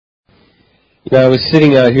I was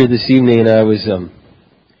sitting out here this evening and I was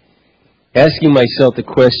asking myself the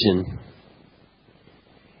question.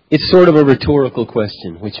 It's sort of a rhetorical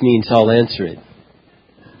question, which means I'll answer it.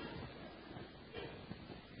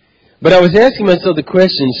 But I was asking myself the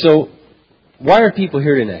question, so why are people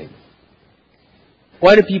here tonight?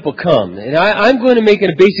 Why do people come? And I'm going to make it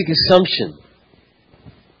a basic assumption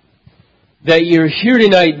that you're here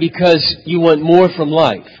tonight because you want more from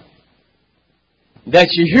life. That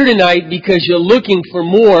you're here tonight because you're looking for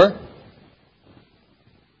more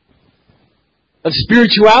of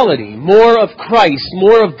spirituality, more of Christ,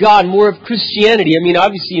 more of God, more of Christianity. I mean,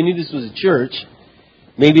 obviously you knew this was a church.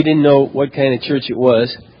 Maybe you didn't know what kind of church it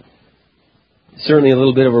was. Certainly a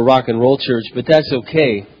little bit of a rock and roll church, but that's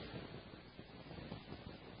okay.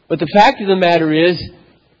 But the fact of the matter is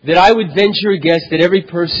that I would venture a guess that every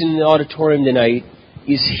person in the auditorium tonight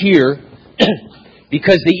is here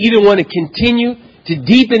because they either want to continue to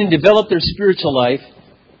deepen and develop their spiritual life,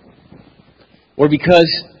 or because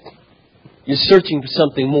you're searching for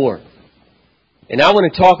something more. And I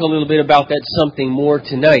want to talk a little bit about that something more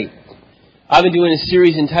tonight. I've been doing a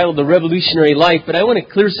series entitled The Revolutionary Life, but I want to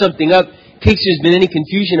clear something up in case there's been any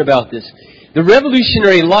confusion about this. The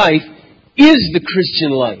revolutionary life is the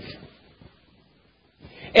Christian life.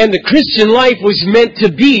 And the Christian life was meant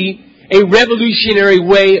to be a revolutionary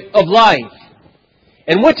way of life.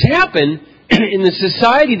 And what's happened in the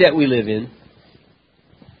society that we live in,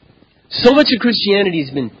 so much of Christianity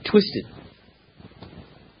has been twisted.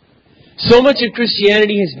 So much of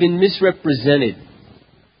Christianity has been misrepresented.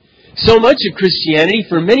 So much of Christianity,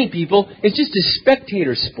 for many people, is just a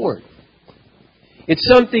spectator sport. It's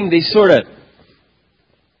something they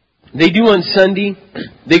do on Sunday.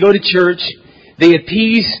 They go to church. They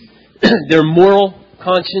appease their moral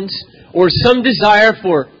conscience or some desire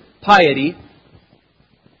for piety.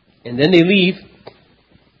 And then they leave,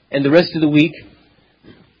 and the rest of the week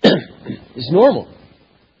is normal,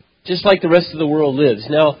 just like the rest of the world lives.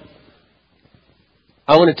 Now,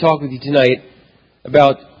 I want to talk with you tonight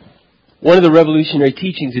about one of the revolutionary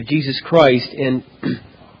teachings of Jesus Christ, and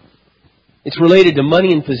it's related to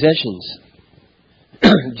money and possessions.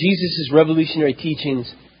 Jesus' revolutionary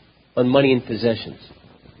teachings on money and possessions.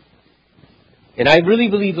 And I really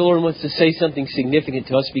believe the Lord wants to say something significant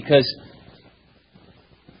to us because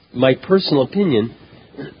my personal opinion,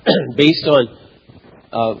 based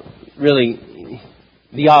on really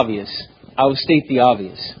the obvious, I will state the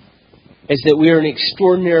obvious, is that we are an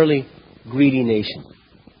extraordinarily greedy nation.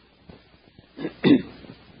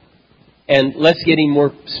 And let's get even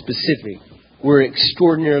more specific. We're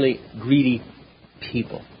extraordinarily greedy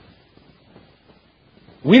people.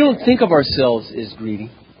 We don't think of ourselves as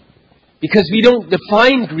greedy because we don't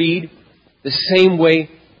define greed the same way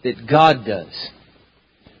that God does.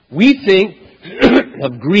 We think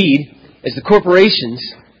of greed as the corporations,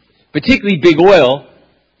 particularly big oil,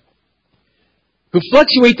 who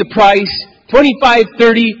fluctuate the price 25,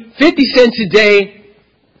 30, 50 cents a day.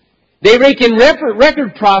 They rake in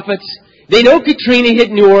record profits. They know Katrina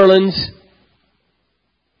hit New Orleans.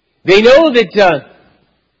 They know that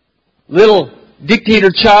little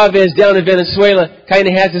dictator Chavez down in Venezuela kind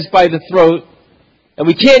of has us by the throat. And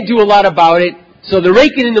we can't do a lot about it. So they're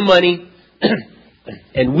raking in the money.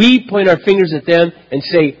 And we point our fingers at them and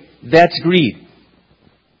say, that's greed.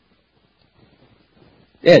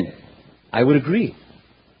 And I would agree.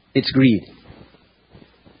 It's greed.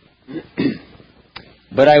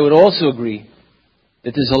 But I would also agree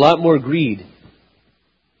that there's a lot more greed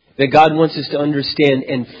that God wants us to understand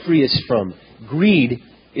and free us from. Greed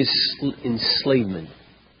is enslavement.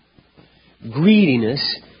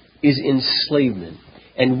 Greediness is enslavement.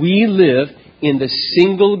 And we live in the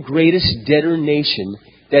single greatest debtor nation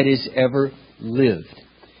that has ever lived.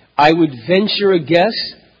 I would venture a guess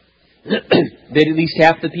that at least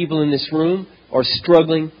half the people in this room are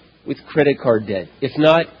struggling with credit card debt, if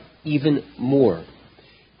not even more.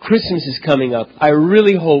 Christmas is coming up. I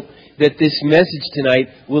really hope that this message tonight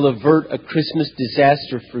will avert a Christmas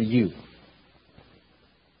disaster for you.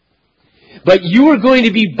 But you are going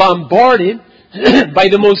to be bombarded by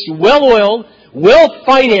the most well-oiled,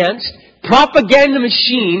 well-financed propaganda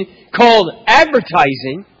machine called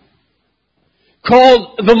advertising,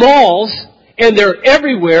 called the malls, and they're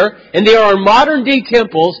everywhere, and they are modern-day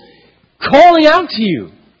temples calling out to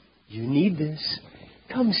you. You need this.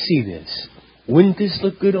 Come see this. Wouldn't this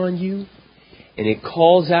look good on you? And it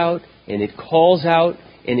calls out, and it calls out,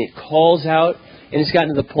 and it calls out. And it's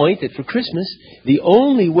gotten to the point that for Christmas, the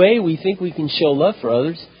only way we think we can show love for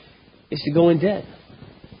others is to go in debt.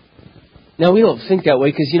 Now, we don't think that way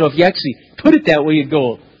because, if you actually put it that way, you'd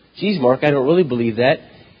go, geez, Mark, I don't really believe that.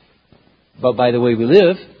 But by the way we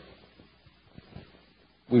live,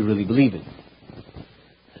 we really believe in.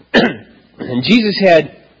 And Jesus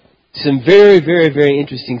had some very, very, very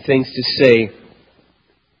interesting things to say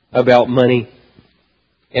about money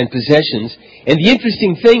and possessions. And the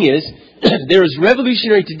interesting thing is, they're as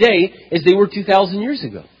revolutionary today as they were 2,000 years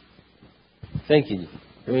ago. Thank you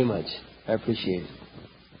very much. I appreciate it.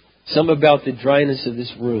 Something about the dryness of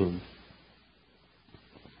this room.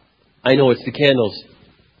 I know it's the candles.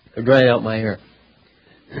 They're drying out my hair.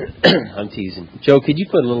 I'm teasing. Joe, could you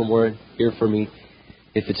put a little more in here for me,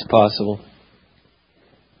 if it's possible?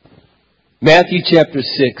 Matthew chapter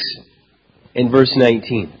 6 and verse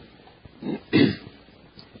 19.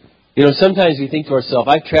 You know, sometimes we think to ourselves,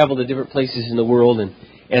 I've traveled to different places in the world,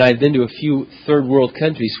 and I've been to a few third world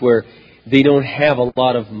countries where they don't have a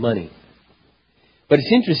lot of money. But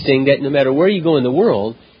it's interesting that no matter where you go in the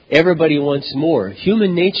world, everybody wants more.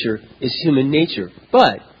 Human nature is human nature.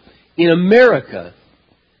 But in America,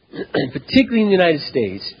 particularly in the United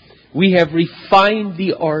States, we have refined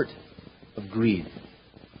the art of greed.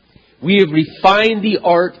 We have refined the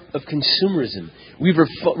art of consumerism. We've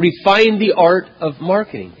refined the art of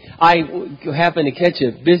marketing. I happened to catch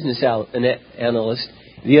a business analyst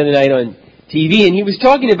the other night on TV, and he was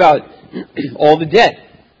talking about all the debt.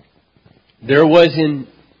 There was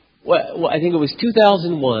I think it was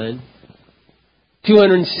 2001,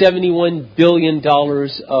 $271 billion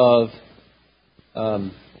of, I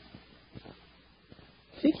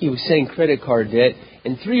think he was saying credit card debt.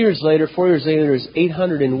 And 4 years later, there's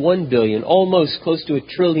 $801 billion, almost close to $1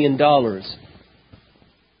 trillion,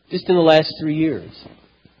 just in the last 3 years.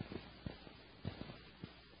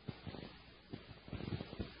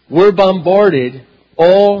 We're bombarded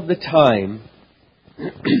all the time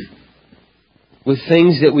with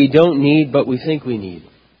things that we don't need, but we think we need.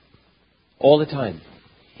 All the time.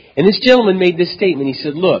 And this gentleman made this statement. He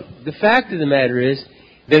said, look, the fact of the matter is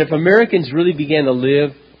that if Americans really began to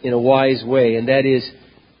live in a wise way, and that is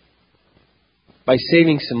by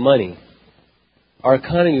saving some money, our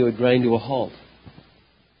economy would grind to a halt.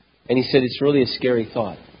 And he said it's really a scary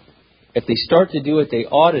thought. If they start to do what they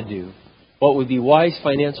ought to do, what would be wise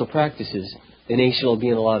financial practices, the nation will be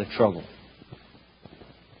in a lot of trouble.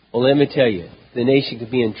 Well, let me tell you, the nation could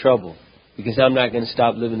be in trouble because I'm not going to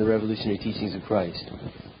stop living the revolutionary teachings of Christ.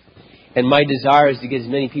 And my desire is to get as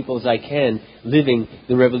many people as I can living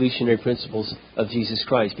the revolutionary principles of Jesus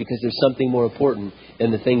Christ, because there's something more important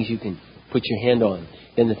than the things you can put your hand on,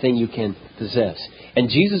 than the thing you can possess. And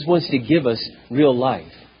Jesus wants to give us real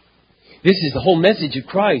life. This is the whole message of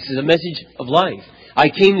Christ, is a message of life. I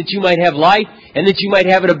came that you might have life and that you might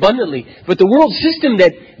have it abundantly. But the world system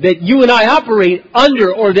that you and I operate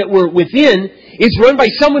under, or that we're within, is run by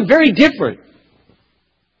someone very different.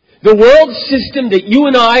 The world system that you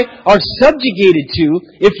and I are subjugated to,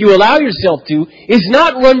 if you allow yourself to, is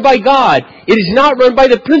not run by God. It is not run by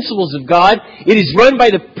the principles of God. It is run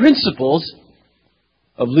by the principles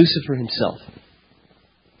of Lucifer himself.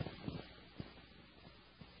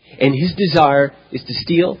 And his desire is to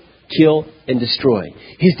steal, kill, and destroy.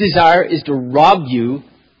 His desire is to rob you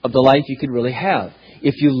of the life you could really have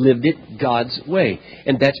if you lived it God's way.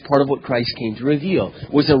 And that's part of what Christ came to reveal,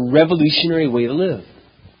 was a revolutionary way to live.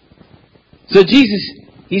 So Jesus,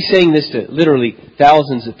 he's saying this to literally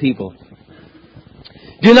thousands of people.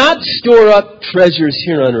 Do not store up treasures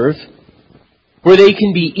here on earth, where they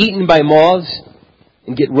can be eaten by moths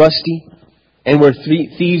and get rusty, and where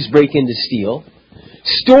thieves break in to steal.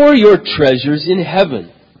 Store your treasures in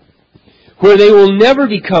heaven, where they will never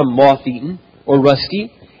become moth-eaten or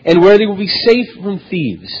rusty, and where they will be safe from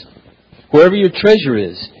thieves. Wherever your treasure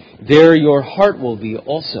is, there your heart will be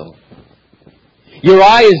also. Your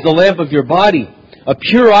eye is the lamp of your body. A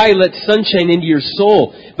pure eye lets sunshine into your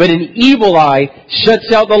soul, but an evil eye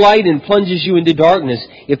shuts out the light and plunges you into darkness.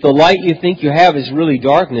 If the light you think you have is really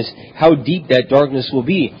darkness, how deep that darkness will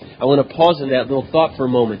be. I want to pause on that little thought for a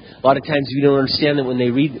moment. A lot of times we don't understand that when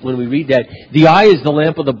we read that. The eye is the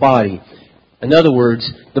lamp of the body. In other words,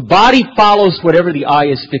 the body follows whatever the eye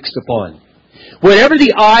is fixed upon. Whatever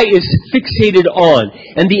the eye is fixated on.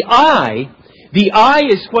 And the eye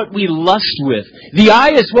is what we lust with. The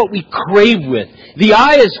eye is what we crave with. The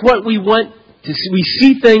eye is what we want to see. We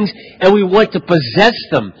see things and we want to possess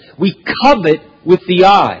them. We covet with the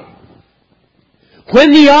eye.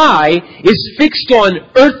 When the eye is fixed on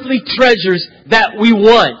earthly treasures that we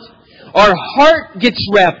want, our heart gets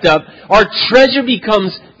wrapped up, our treasure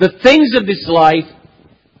becomes the things of this life,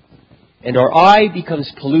 and our eye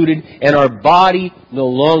becomes polluted, and our body no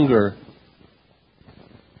longer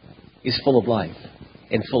is full of life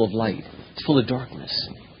and full of light. It's full of darkness.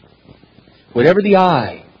 Whatever the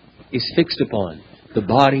eye is fixed upon, the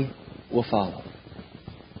body will follow.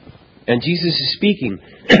 And Jesus is speaking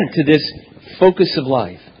to this focus of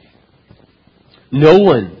life. No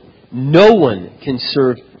one can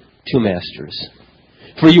serve two masters.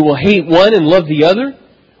 For you will hate one and love the other,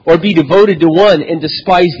 or be devoted to one and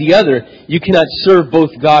despise the other. You cannot serve both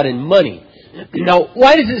God and money. Now,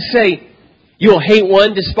 why does it say you'll hate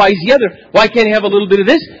one, despise the other? Why can't you have a little bit of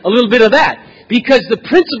this, a little bit of that? Because the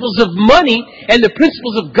principles of money and the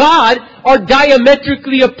principles of God are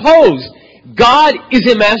diametrically opposed. God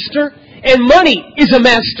is a master and money is a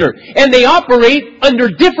master. And they operate under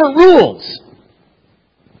different rules.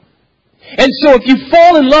 And so if you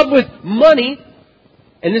fall in love with money,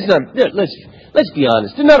 and this is not, let's be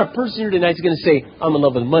honest, there's not a person here tonight who's going to say, I'm in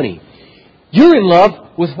love with money. You're in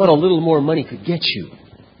love with what a little more money could get you.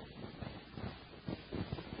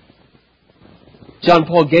 John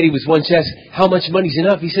Paul Getty was once asked, how much money's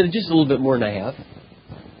enough? He said, just a little bit more than I have.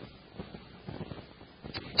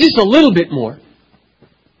 Just a little bit more.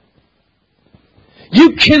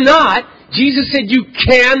 You cannot, Jesus said you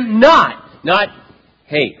cannot, not,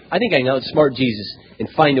 hey, I think I can outsmart Jesus and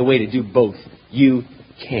find a way to do both. You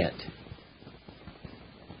can't.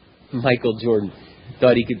 Michael Jordan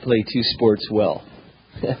thought he could play two sports well.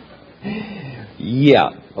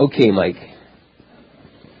 Yeah, okay, Mike.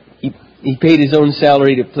 He paid his own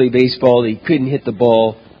salary to play baseball. He couldn't hit the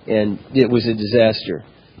ball, and it was a disaster.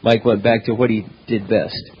 Mike went back to what he did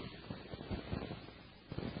best.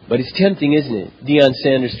 But it's tempting, isn't it? Deion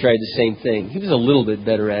Sanders tried the same thing. He was a little bit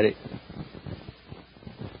better at it.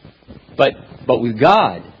 But with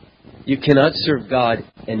God, you cannot serve God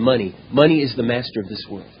and money. Money is the master of this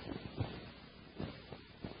world.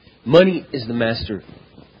 Money is the master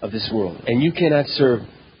of this world. And you cannot serve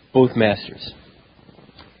both masters.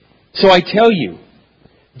 So I tell you,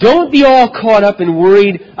 don't be all caught up and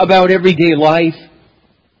worried about everyday life.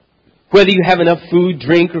 Whether you have enough food,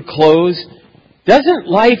 drink, or clothes. Doesn't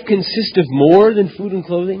life consist of more than food and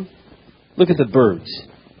clothing? Look at the birds.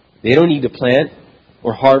 They don't need to plant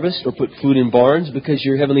or harvest or put food in barns because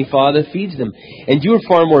your Heavenly Father feeds them. And you are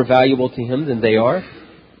far more valuable to Him than they are.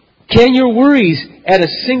 Can your worries add a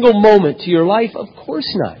single moment to your life? Of course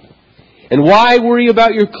not. And why worry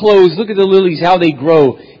about your clothes? Look at the lilies, how they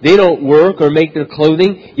grow. They don't work or make their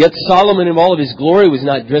clothing. Yet Solomon in all of his glory was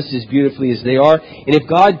not dressed as beautifully as they are. And if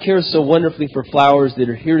God cares so wonderfully for flowers that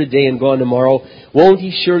are here today and gone tomorrow, won't He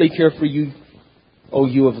surely care for you, oh,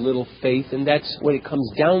 you of little faith? And that's what it comes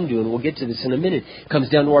down to, and we'll get to this in a minute. It comes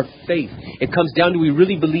down to our faith. It comes down to, we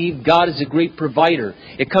really believe God is a great provider.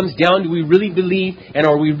 It comes down to, we really believe, and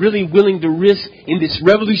are we really willing to risk in this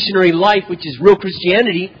revolutionary life, which is real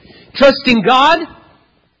Christianity, trusting God?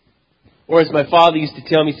 Or as my father used to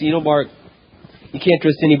tell me, you know, Mark, you can't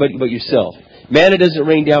trust anybody but yourself. Manna doesn't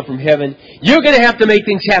rain down from heaven. You're going to have to make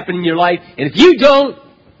things happen in your life. And if you don't,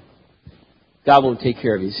 God won't take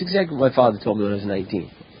care of you. It's exactly what my father told me when I was 19.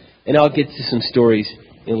 And I'll get to some stories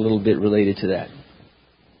in a little bit related to that.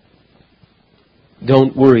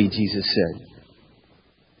 Don't worry, Jesus said.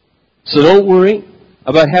 So don't worry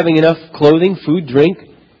about having enough clothing, food, drink.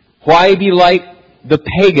 Why be like the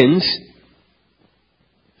pagans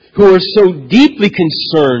who are so deeply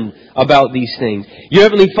concerned about these things? Your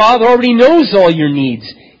Heavenly Father already knows all your needs,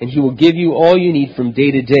 and He will give you all you need from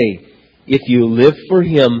day to day if you live for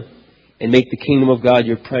Him and make the kingdom of God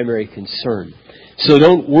your primary concern. So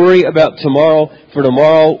don't worry about tomorrow, for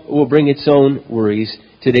tomorrow will bring its own worries.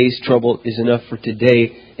 Today's trouble is enough for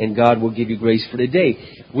today, and God will give you grace for today.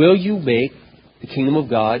 Will you make the kingdom of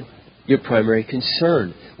God your primary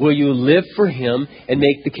concern? Will you live for Him and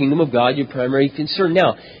make the kingdom of God your primary concern?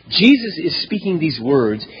 Now, Jesus is speaking these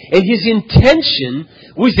words, and His intention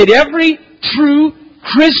was that every true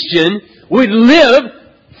Christian would live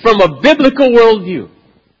from a biblical worldview.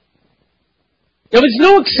 Now, there's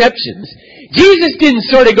no exceptions. Jesus didn't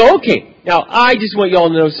sort of go, okay, now I just want you all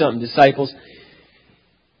to know something, disciples.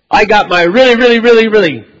 I got my really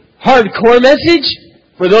hardcore message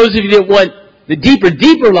for those of you that want the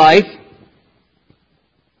deeper life.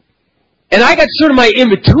 And I got sort of my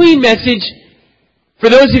in-between message for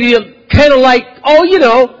those of you that kind of like, oh, you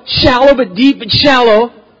know, shallow but deep and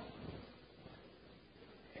shallow.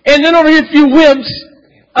 And then over here, a few wimps,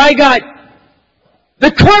 I got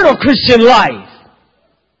the carnal Christian life.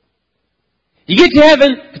 You get to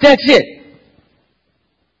heaven, but that's it.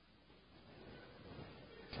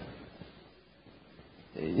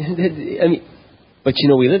 I mean, but you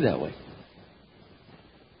know, we live that way.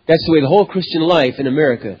 That's the way the whole Christian life in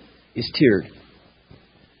America is tiered.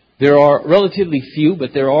 There are relatively few,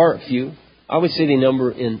 but there are a few. I would say they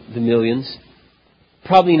number in the millions.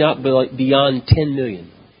 Probably not beyond 10 million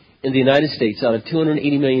in the United States out of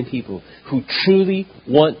 280 million people who truly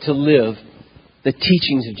want to live the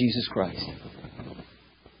teachings of Jesus Christ.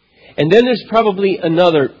 And then there's probably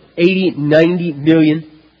another 80, 90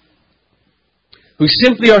 million who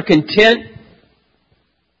simply are content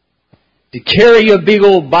to carry a big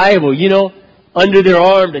old Bible, under their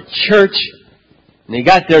arm to church. And they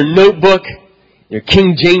got their notebook, their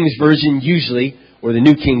King James Version usually, or the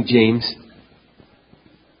New King James.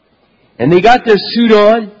 And they got their suit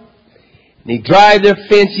on, and they drive their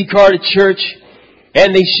fancy car to church,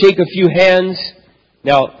 and they shake a few hands.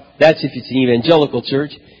 Now, that's if it's an evangelical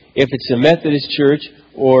church. If it's a Methodist church,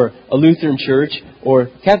 or a Lutheran church, or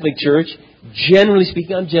Catholic church, generally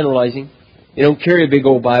speaking, I'm generalizing, they don't carry a big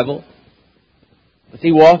old Bible. But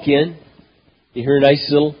they walk in, they hear a nice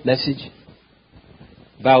little message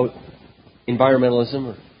about environmentalism,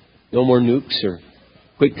 or no more nukes, or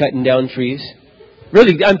quit cutting down trees.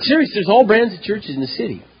 Really, I'm serious, there's all brands of churches in the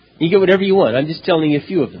city. You get whatever you want. I'm just telling you a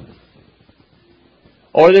few of them.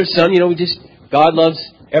 Or there's some, God loves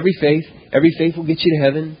every faith. Every faith will get you to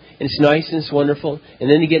heaven. And it's nice and it's wonderful. And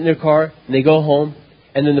then they get in their car and they go home.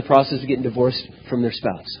 And then the process of getting divorced from their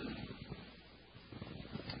spouse.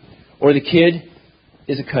 Or the kid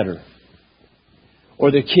is a cutter.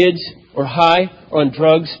 Or the kids are high or on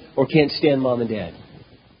drugs or can't stand mom and dad.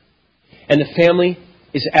 And the family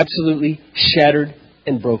is absolutely shattered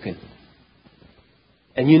and broken.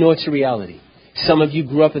 And it's a reality. Some of you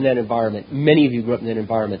grew up in that environment. Many of you grew up in that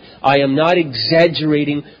environment. I am not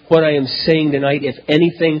exaggerating what I am saying tonight. If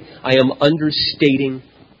anything, I am understating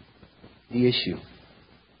the issue.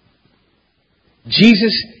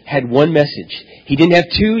 Jesus had one message. He didn't have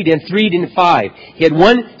two, he didn't have three, he didn't have five. He had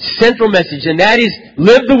one central message, and that is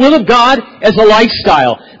live the will of God as a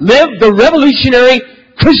lifestyle. Live the revolutionary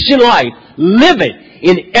Christian life. Live it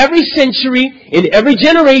in every century, in every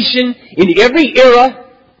generation, in every era.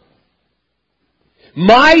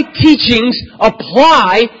 My teachings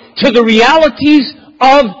apply to the realities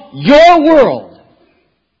of your world.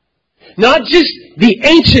 Not just the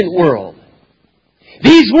ancient world.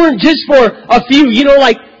 These weren't just for a few,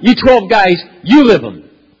 like you 12 guys, you live them.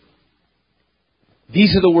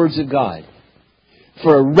 These are the words of God.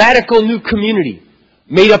 For a radical new community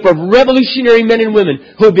made up of revolutionary men and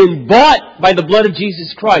women who have been bought by the blood of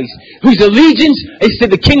Jesus Christ, whose allegiance is to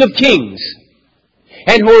the King of Kings,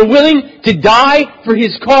 and who are willing to die for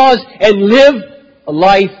His cause and live a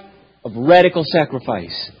life of radical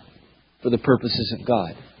sacrifice for the purposes of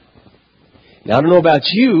God. Now, I don't know about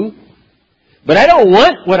you, but I don't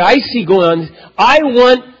want what I see going on. I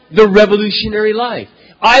want the revolutionary life.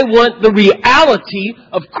 I want the reality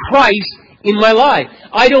of Christ in my life.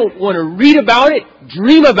 I don't want to read about it,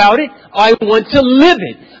 dream about it. I want to live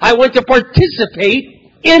it. I want to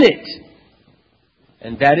participate in it.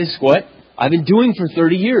 And that is what I've been doing for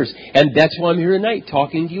 30 years. And that's why I'm here tonight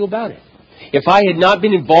talking to you about it. If I had not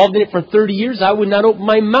been involved in it for 30 years, I would not open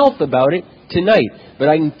my mouth about it tonight. But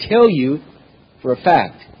I can tell you for a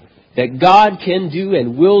fact that God can do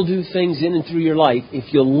and will do things in and through your life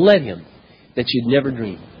if you'll let Him that you'd never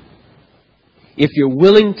dream. If you're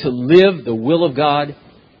willing to live the will of God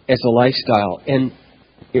as a lifestyle. And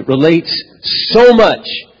it relates so much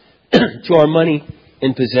to our money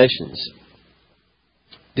and possessions.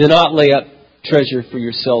 Do not lay up treasure for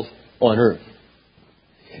yourself on earth.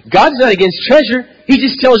 God's not against treasure. He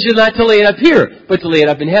just tells you not to lay it up here, but to lay it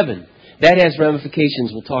up in heaven. That has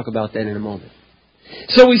ramifications. We'll talk about that in a moment.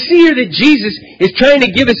 So we see here that Jesus is trying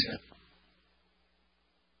to give us...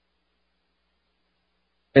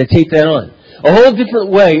 And take that on. A whole different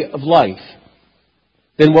way of life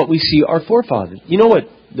than what we see our forefathers. You know what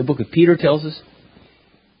the book of Peter tells us?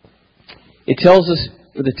 It tells us,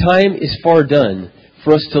 for the time is far done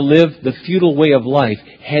for us to live the feudal way of life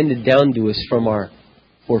handed down to us from our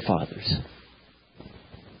forefathers.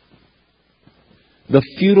 The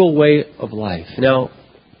feudal way of life. Now,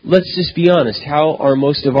 let's just be honest. How are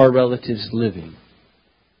most of our relatives living?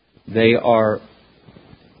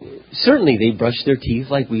 Certainly they brush their teeth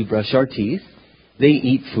like we brush our teeth. They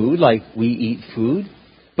eat food like we eat food.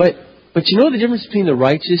 But you know the difference between the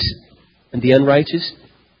righteous and the unrighteous?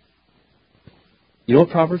 You know what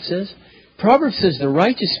Proverbs says? Proverbs says the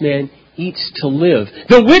righteous man eats to live.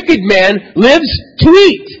 The wicked man lives to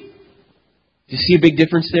eat. Do you see a big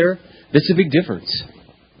difference there? That's a big difference.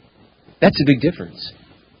 That's a big difference.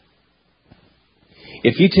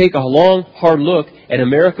 If you take a long, hard look at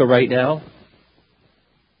America right now,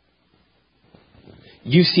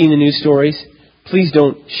 you've seen the news stories. Please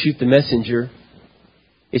don't shoot the messenger.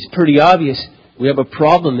 It's pretty obvious we have a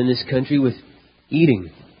problem in this country with eating.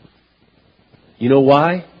 You know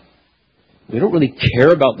why? We don't really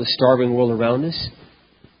care about the starving world around us.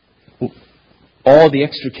 All the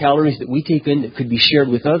extra calories that we take in that could be shared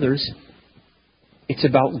with others. It's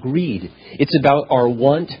about greed. It's about our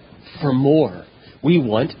want for more. We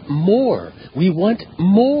want more. We want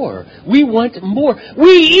more. We want more. We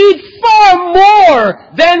eat far more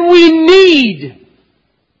than we need.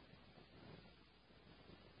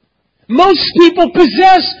 Most people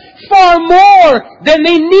possess far more than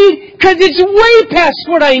they need because it's way past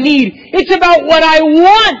what I need. It's about what I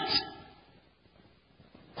want.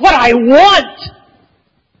 What I want.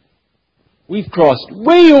 We've crossed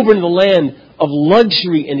way over into the land of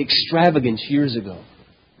luxury and extravagance years ago.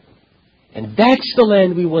 And that's the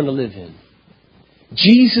land we want to live in.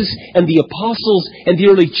 Jesus and the apostles and the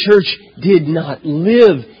early church did not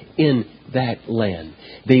live in that land.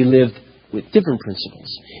 They lived with different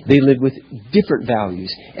principles. They lived with different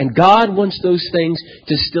values. And God wants those things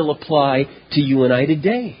to still apply to you and I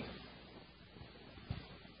today.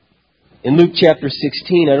 In Luke chapter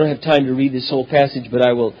 16, I don't have time to read this whole passage, but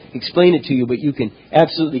I will explain it to you, but you can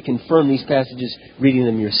absolutely confirm these passages reading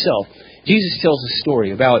them yourself. Jesus tells a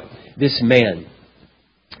story about this man.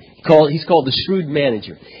 He's called the shrewd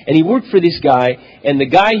manager. And he worked for this guy, and the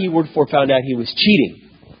guy he worked for found out he was cheating.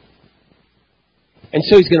 And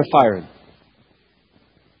so he's going to fire him.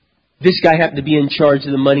 This guy happened to be in charge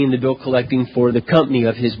of the money and the bill collecting for the company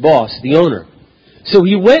of his boss, the owner. So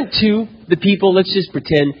he went to the people, let's just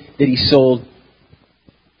pretend that he sold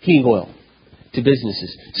heating oil to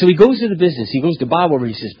businesses. So he goes to the business. He goes to Bob over.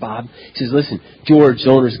 He says, Bob, he says, listen, George,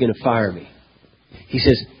 the owner, is going to fire me. He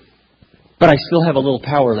says, but I still have a little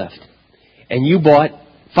power left. And you bought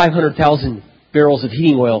 500,000 barrels of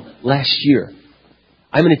heating oil last year.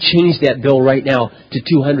 I'm going to change that bill right now to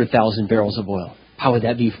 200,000 barrels of oil. How would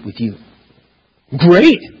that be with you?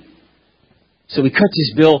 Great! So he cuts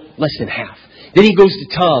his bill less than half. Then he goes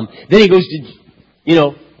to Tom. Then he goes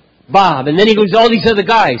to, Bob. And then he goes to all these other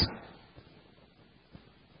guys.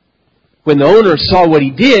 When the owner saw what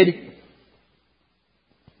he did,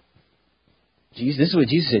 this is what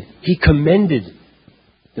Jesus said. He commended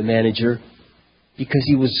the manager because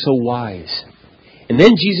he was so wise. And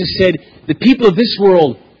then Jesus said, the people of this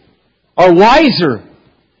world are wiser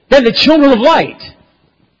than the children of light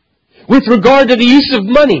with regard to the use of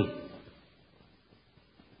money.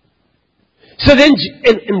 So then,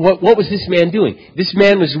 and what was this man doing? This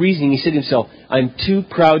man was reasoning. He said to himself, I'm too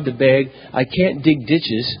proud to beg. I can't dig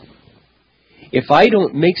ditches. If I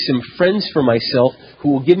don't make some friends for myself who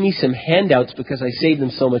will give me some handouts because I saved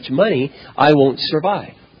them so much money, I won't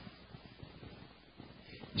survive.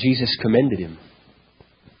 Jesus commended him.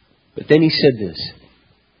 But then he said this.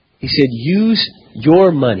 He said, use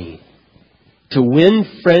your money to win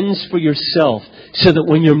friends for yourself so that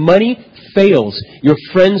when your money fails, your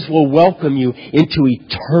friends will welcome you into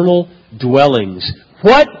eternal dwellings.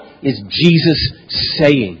 What is Jesus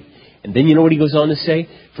saying? And then you know what he goes on to say?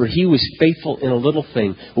 For he was faithful in a little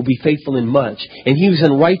thing, will be faithful in much. And he was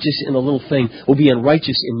unrighteous in a little thing, will be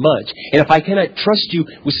unrighteous in much. And if I cannot trust you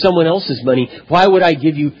with someone else's money, why would I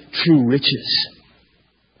give you true riches?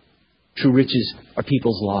 True riches are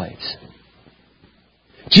people's lives.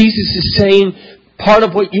 Jesus is saying part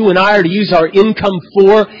of what you and I are to use our income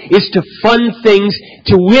for is to fund things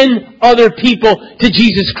to win other people to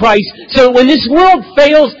Jesus Christ. So when this world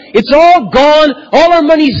fails, it's all gone. All our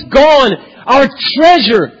money's gone. Our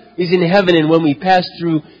treasure is in heaven. And when we pass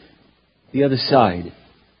through the other side,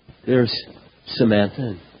 there's Samantha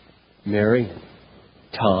and Mary,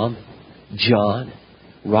 Tom, John,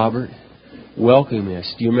 Robert welcoming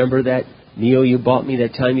us. Do you remember that meal you bought me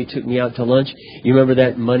that time you took me out to lunch? You remember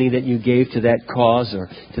that money that you gave to that cause or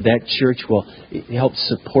to that church? Well, it helped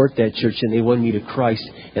support that church and they won me to Christ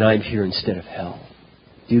and I'm here instead of hell.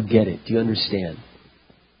 Do you get it? Do you understand?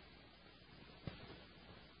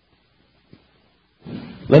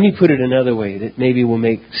 Let me put it another way that maybe will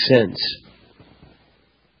make sense.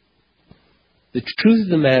 The truth of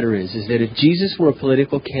the matter is that if Jesus were a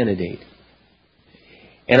political candidate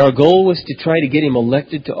and our goal was to try to get him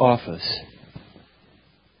elected to office,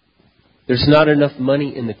 there's not enough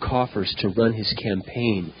money in the coffers to run his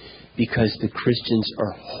campaign because the Christians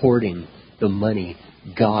are hoarding the money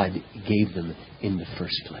God gave them in the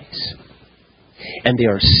first place. And they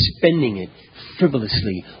are spending it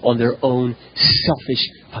frivolously on their own selfish,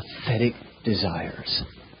 pathetic desires.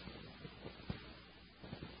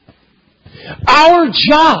 Our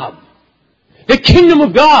job, the kingdom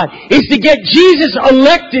of God, is to get Jesus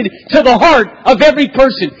elected to the heart of every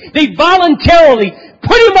person. They voluntarily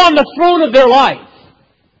put him on the throne of their life.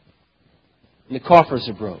 And the coffers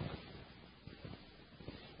are broke.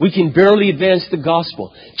 We can barely advance the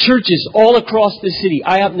gospel. Churches all across the city,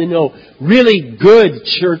 I happen to know, really good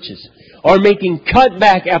churches, are making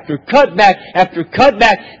cutback after cutback after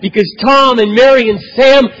cutback because Tom and Mary and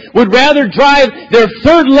Sam would rather drive their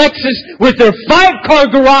third Lexus with their 5-car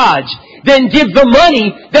garage than give the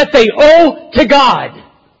money that they owe to God.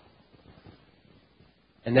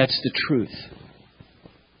 And that's the truth.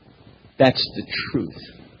 That's the truth.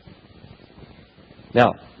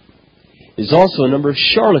 Now, there's also a number of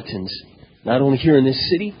charlatans, not only here in this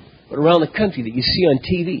city, but around the country that you see on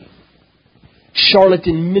TV.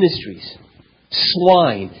 Charlatan ministries.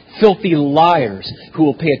 Swine, filthy liars who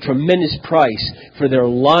will pay a tremendous price for their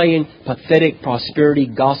lying, pathetic prosperity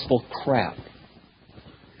gospel crap.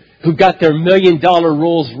 Who got their $1 million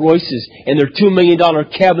Rolls Royces and their $2 million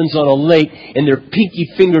cabins on a lake and their pinky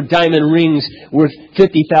finger diamond rings worth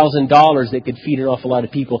 $50,000 that could feed an awful lot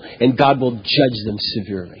of people, and God will judge them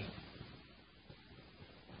severely.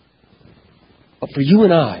 But for you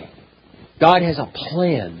and I, God has a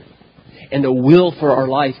plan and a will for our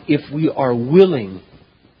life if we are willing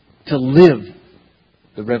to live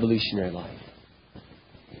the revolutionary life.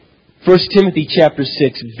 1 Timothy chapter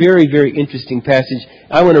 6, very, very interesting passage.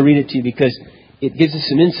 I want to read it to you because it gives us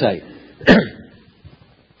some insight.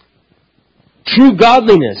 True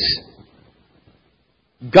godliness.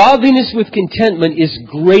 Godliness with contentment is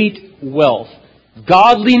great wealth.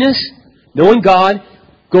 Godliness, knowing God,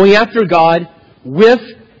 going after God, with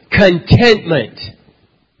contentment.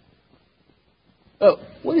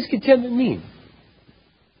 What does contentment mean?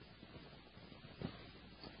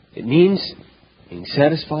 It means being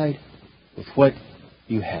satisfied with what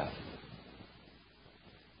you have.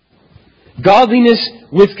 Godliness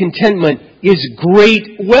with contentment is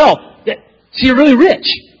great wealth. So you're really rich.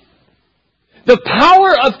 The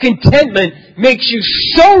power of contentment makes you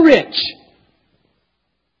so rich.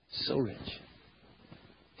 So rich.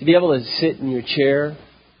 To be able to sit in your chair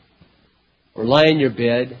or lie in your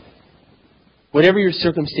bed, whatever your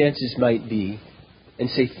circumstances might be, and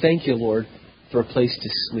say, thank you, Lord, for a place to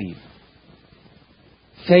sleep.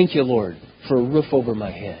 Thank you, Lord, for a roof over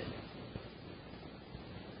my head.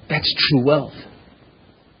 That's true wealth.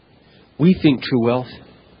 We think true wealth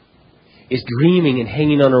is dreaming and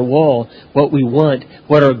hanging on our wall what we want,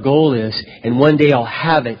 what our goal is, and one day I'll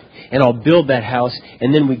have it, and I'll build that house,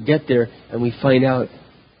 and then we get there and we find out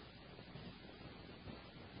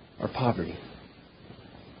our poverty.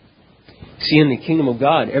 See, in the kingdom of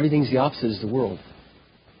God, everything's the opposite of the world.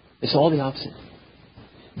 It's all the opposite.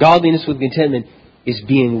 Godliness with contentment is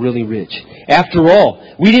being really rich. After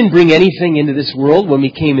all, we didn't bring anything into this world when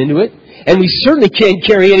we came into it, and we certainly can't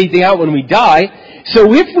carry anything out when we die.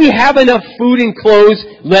 So if we have enough food and clothes,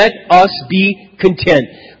 let us be content.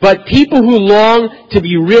 But people who long to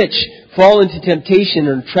be rich fall into temptation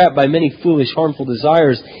and are trapped by many foolish, harmful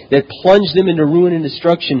desires that plunge them into ruin and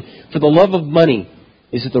destruction. For the love of money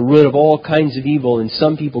is at the root of all kinds of evil, and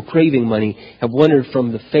some people craving money have wandered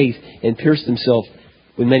from the faith and pierced themselves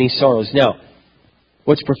with many sorrows. Now,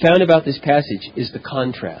 what's profound about this passage is the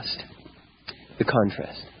contrast. The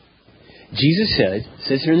contrast. Jesus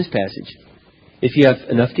says here in this passage, if you have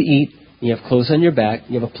enough to eat, you have clothes on your back,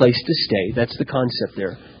 you have a place to stay, that's the concept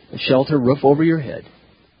there, a shelter, roof over your head,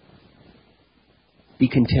 be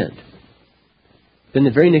content. Then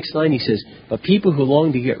the very next line he says, but people who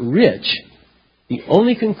long to get rich, the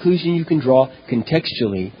only conclusion you can draw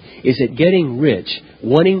contextually is that getting rich,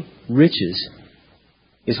 wanting riches,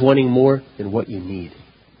 is wanting more than what you need.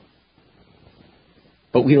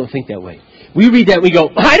 But we don't think that way. We read that and we go,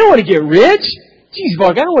 I don't want to get rich. Geez,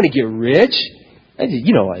 Mark, I don't want to get rich.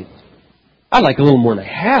 I like a little more than I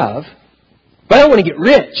have. But I don't want to get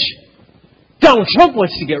rich. Donald Trump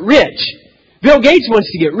wants to get rich. Bill Gates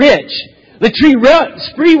wants to get rich. Latrell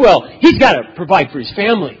Sprewell, he's got to provide for his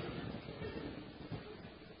family.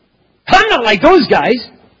 I'm not like those guys.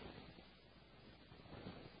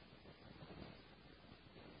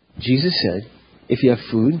 Jesus said, if you have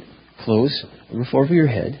food, clothes, a roof over your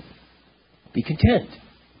head, be content.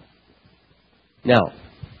 Now,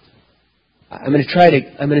 I'm going to try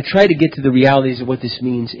to get to the realities of what this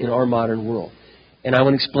means in our modern world. And I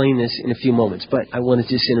want to explain this in a few moments, but I want to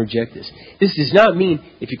just interject this. This does not mean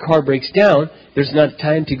if your car breaks down, there's not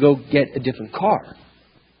time to go get a different car.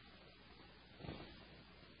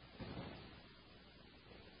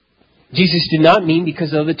 Jesus did not mean,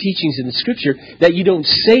 because of the teachings in the Scripture, that you don't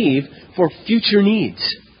save for future needs.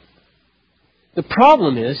 The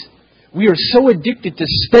problem is, we are so addicted to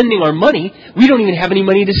spending our money, we don't even have any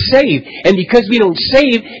money to save. And because we don't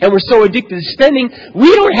save, and we're so addicted to spending,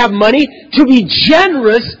 we don't have money to be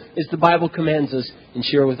generous, as the Bible commands us, and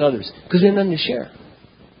share with others. Because we have nothing to share.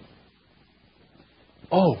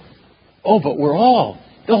 but we're all,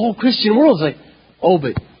 the whole Christian world is like,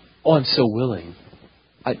 I'm so willing.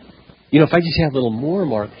 If I just have a little more,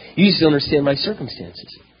 Mark, you just don't understand my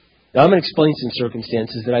circumstances. Now, I'm going to explain some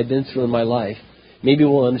circumstances that I've been through in my life. Maybe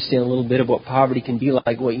we'll understand a little bit of what poverty can be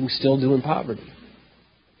like, what you can still do in poverty.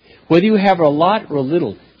 Whether you have a lot or a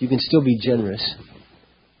little, you can still be generous.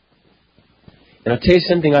 And I'll tell you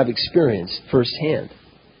something I've experienced firsthand.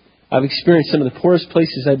 I've experienced some of the poorest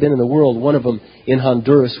places I've been in the world, one of them in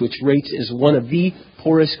Honduras, which rates as one of the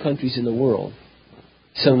poorest countries in the world.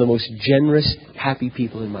 Some of the most generous, happy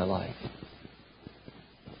people in my life.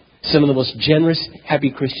 Some of the most generous,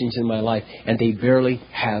 happy Christians in my life, and they barely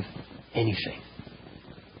have anything.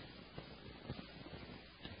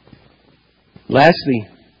 Lastly,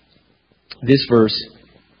 this verse,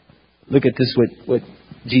 look at this, what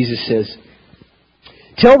Jesus says.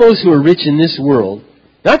 Tell those who are rich in this world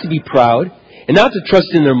not to be proud and not to trust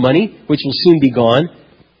in their money, which will soon be gone,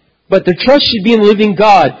 but their trust should be in the living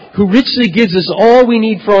God, who richly gives us all we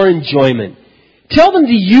need for our enjoyment. Tell them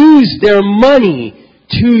to use their money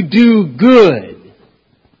to do good.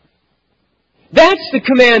 That's the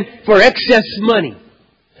command for excess money.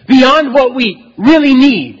 Beyond what we really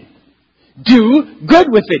need. Do good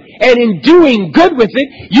with it. And in doing good with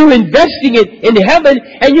it, you're investing it in heaven,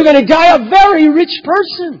 and you're going to die a very rich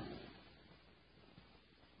person.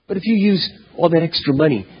 But if you use all that extra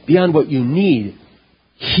money beyond what you need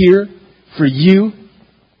here for you,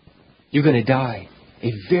 you're going to die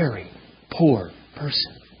a very poor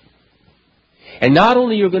person. And not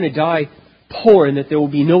only you're going to die poor and that there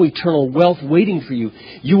will be no eternal wealth waiting for you,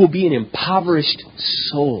 you will be an impoverished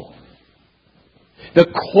soul. The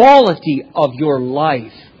quality of your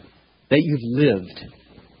life that you've lived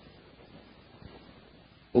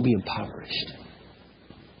will be impoverished.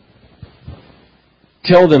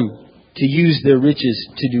 Tell them to use their riches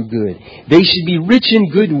to do good. They should be rich in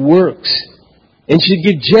good works and should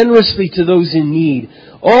give generously to those in need,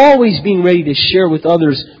 always being ready to share with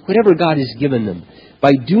others whatever God has given them.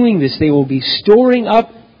 By doing this, they will be storing up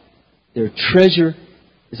their treasure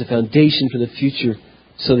as a foundation for the future,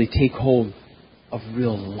 so they take hold of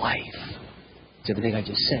real life. It's everything I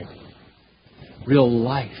just said. Real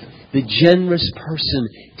life. The generous person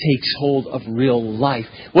takes hold of real life.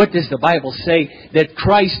 What does the Bible say? That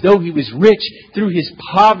Christ, though He was rich, through His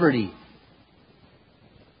poverty,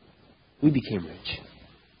 we became rich.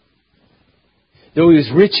 Though He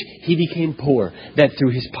was rich, He became poor, that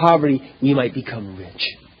through His poverty we might become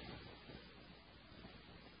rich.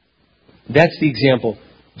 That's the example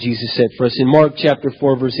Jesus set for us. In Mark chapter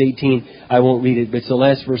 4, verse 18, I won't read it, but it's the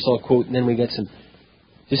last verse I'll quote, and then we got some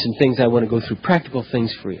things I want to go through, practical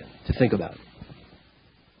things for you to think about.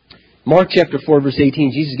 Mark chapter 4, verse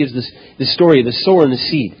 18, Jesus gives this story of the sower and the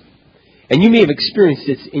seed. And you may have experienced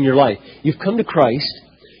it in your life. You've come to Christ,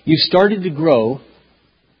 you've started to grow,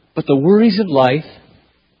 but the worries of life,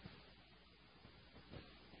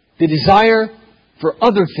 the desire for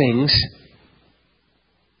other things,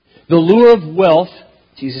 the lure of wealth,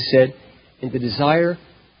 Jesus said, and the desire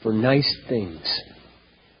for nice things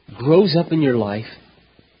grows up in your life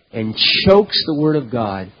and chokes the Word of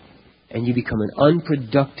God, and you become an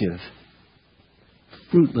unproductive,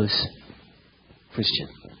 fruitless Christian.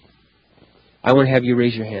 I want to have you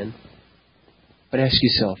raise your hand, but ask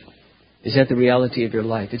yourself, is that the reality of your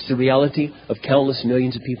life? It's the reality of countless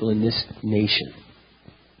millions of people in this nation.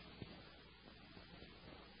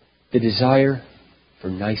 The desire for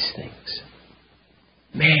nice things.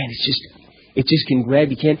 Man, it just can grab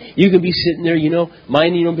you. You can be sitting there,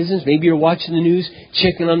 minding your own business. Maybe you're watching the news,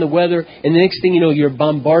 checking on the weather, and the next thing you know, you're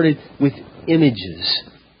bombarded with images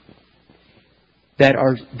that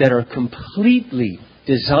are completely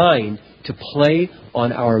designed to play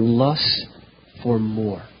on our lust for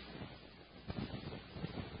more.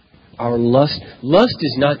 Our lust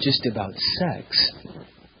is not just about sex.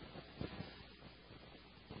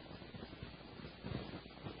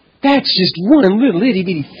 That's just one little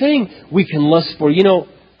itty-bitty thing we can lust for.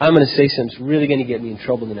 I'm going to say something that's really going to get me in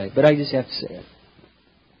trouble tonight, but I just have to say it.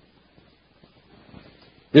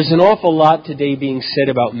 There's an awful lot today being said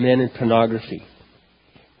about men and pornography.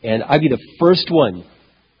 And I'd be the first one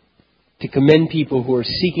to commend people who are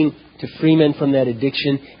seeking to free men from that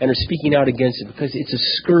addiction and are speaking out against it, because it's a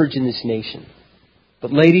scourge in this nation.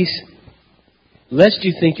 But ladies, lest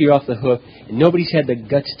you think you're off the hook, and nobody's had the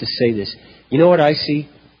guts to say this, you know what I see?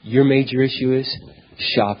 Your major issue is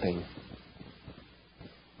shopping.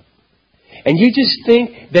 And you just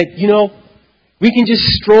think that, we can just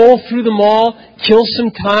stroll through the mall, kill some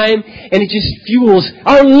time, and it just fuels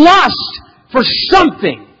our lust for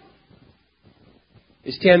something.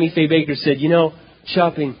 As Tammy Faye Baker said,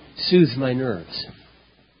 shopping soothes my nerves.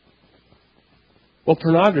 Well,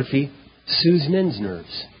 pornography soothes men's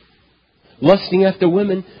nerves. Lusting after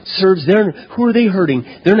women serves their... Who are they hurting?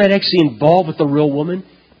 They're not actually involved with the real woman.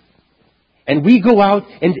 And we go out,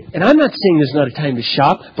 and I'm not saying there's not a time to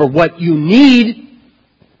shop for what you need,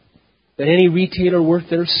 but any retailer worth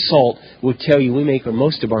their salt will tell you we make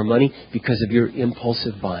most of our money because of your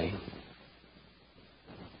impulsive buying.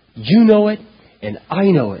 You know it, and I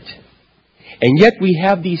know it. And yet we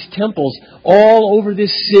have these temples all over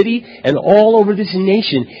this city and all over this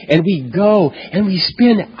nation. And we go and we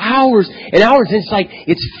spend hours and hours. And it's like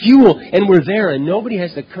it's fuel and we're there. And nobody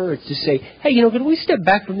has the courage to say, hey, can we step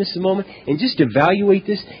back from this a moment and just evaluate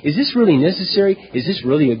this? Is this really necessary? Is this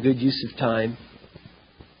really a good use of time?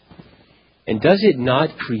 And does it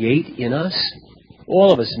not create in us,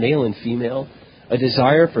 all of us, male and female, a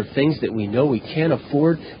desire for things that we know we can't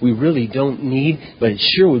afford, we really don't need, but it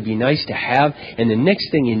sure would be nice to have. And the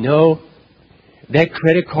next thing you know, that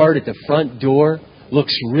credit card at the front door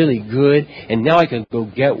looks really good, and now I can go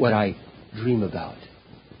get what I dream about.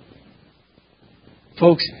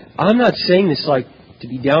 Folks, I'm not saying this like to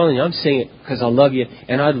be down on you. I'm saying it because I love you,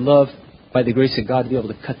 and I'd love, by the grace of God, to be able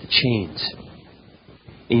to cut the chains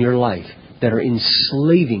in your life that are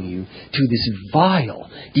enslaving you to this vile,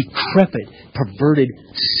 decrepit, perverted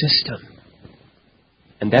system.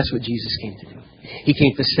 And that's what Jesus came to do. He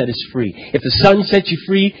came to set us free. If the Son sets you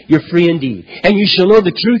free, you're free indeed. And you shall know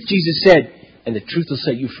the truth, Jesus said, and the truth will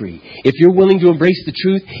set you free. If you're willing to embrace the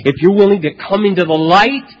truth, if you're willing to come into the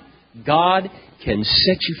light, God can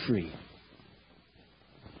set you free.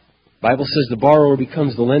 The Bible says the borrower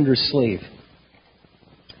becomes the lender's slave.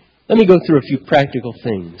 Let me go through a few practical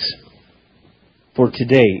things for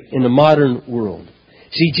today in the modern world.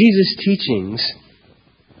 See, Jesus' teachings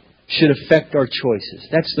should affect our choices.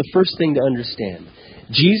 That's the first thing to understand.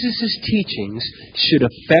 Jesus' teachings should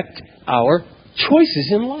affect our choices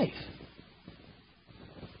in life.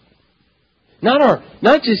 Not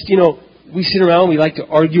just, we sit around and we like to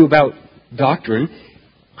argue about doctrine.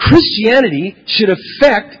 Christianity should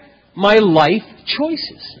affect my life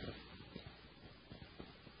choices.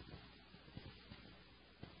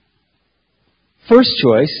 First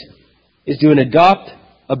choice is to adopt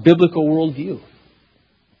a biblical worldview.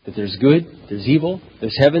 That there's good, there's evil,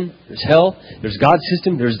 there's heaven, there's hell, there's God's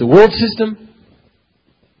system, there's the world system.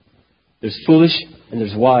 There's foolish and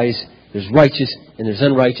there's wise, there's righteous and there's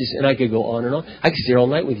unrighteous, and I could go on and on. I could stay here all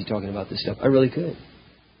night with you talking about this stuff. I really could.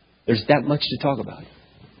 There's that much to talk about.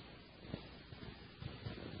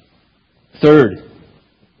 Third,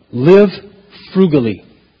 live frugally.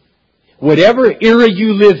 Whatever era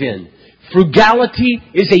you live in, frugality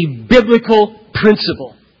is a biblical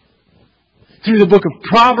principle. Through the book of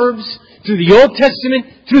Proverbs, through the Old Testament,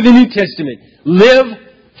 through the New Testament. Live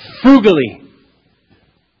frugally.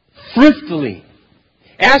 Thriftily.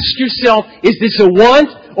 Ask yourself, is this a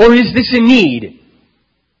want or is this a need?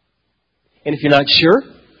 And if you're not sure,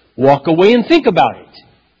 walk away and think about it.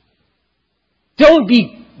 Don't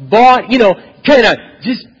be bought, kind of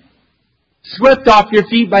just swept off your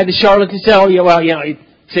feet by the charlatans. Say,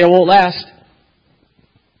 say it won't last.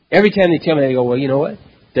 Every time they tell me, they go, well, you know what?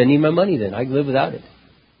 Doesn't need my money then. I can live without it.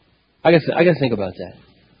 I got to think about that.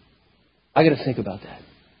 I got to think about that.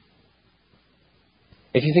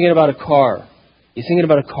 If you're thinking about a car,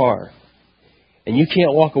 and you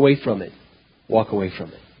can't walk away from it, walk away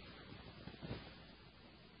from it.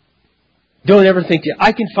 Don't ever think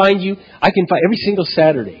I can find every single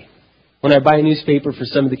Saturday when I buy a newspaper for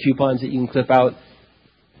some of the coupons that you can clip out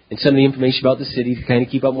and some of the information about the city to kind of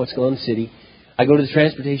keep up with what's going on in the city. I go to the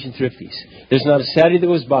Transportation Thrifties. There's not a Saturday that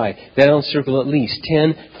goes by that I don't circle at least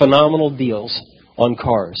 10 phenomenal deals on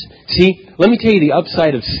cars. See, let me tell you the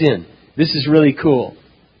upside of sin. This is really cool.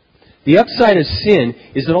 The upside of sin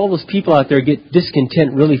is that all those people out there get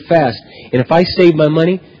discontent really fast. And if I save my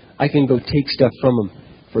money, I can go take stuff from them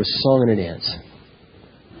for a song and a dance.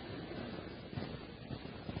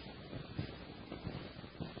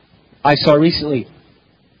 I saw recently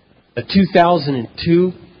a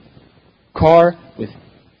 2002 car with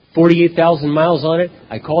 48,000 miles on it.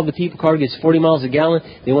 I called the people. Car gets 40 miles a gallon.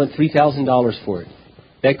 They want $3,000 for it.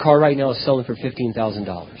 That car right now is selling for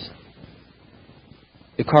 $15,000.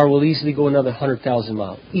 The car will easily go another 100,000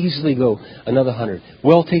 miles. Easily go another 100.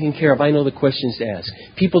 Well taken care of. I know the questions to ask.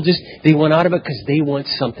 People they want out of it because they want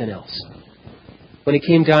something else. When it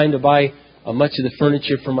came time to buy much of the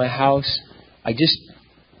furniture for my house, I just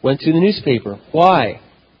went through the newspaper. Why?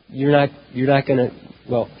 You're not going to,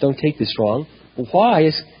 don't take this wrong. Well, why?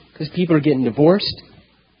 Is because people are getting divorced.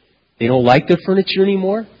 They don't like their furniture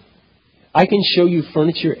anymore. I can show you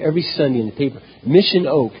furniture every Sunday in the paper. Mission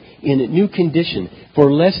Oak in new condition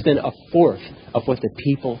for less than a fourth of what the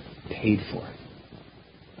people paid for.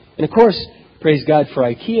 And of course, praise God for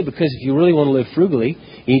IKEA, because if you really want to live frugally,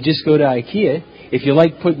 you just go to IKEA. If you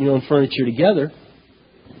like putting your own furniture together,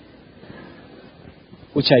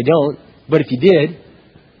 which I don't, but if you did,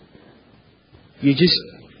 you just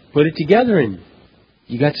put it together and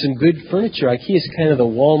you got some good furniture. IKEA is kind of the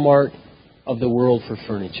Walmart of the world for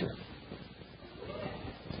furniture.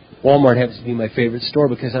 Walmart happens to be my favorite store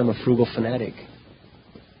because I'm a frugal fanatic.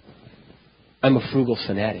 I'm a frugal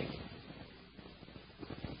fanatic.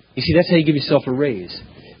 You see, that's how you give yourself a raise.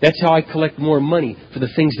 That's how I collect more money for the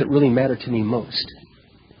things that really matter to me most.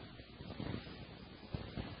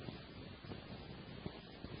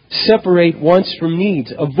 Separate wants from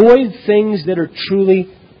needs. Avoid things that are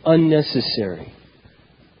truly unnecessary.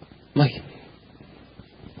 Like,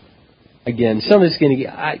 again, some of this is going to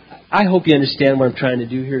get... I hope you understand what I'm trying to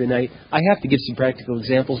do here tonight. I have to give some practical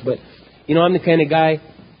examples, but, I'm the kind of guy...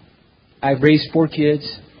 I've raised 4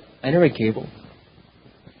 kids. I never had cable.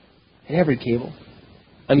 I never had cable.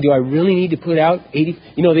 I mean, do I really need to put out 80...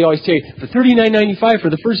 they always tell you, for $39.95 for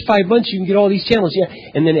the first 5 months, you can get all these channels. Yeah,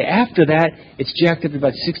 and then after that, it's jacked up to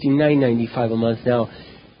about $69.95 a month. Now,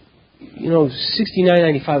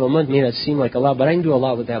 $69.95 a month may not seem like a lot, but I can do a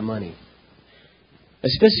lot with that money.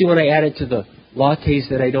 Especially when I add it to the lattes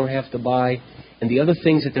that I don't have to buy and the other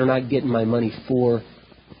things that they're not getting my money for.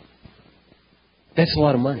 That's a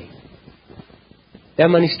lot of money. That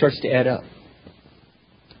money starts to add up.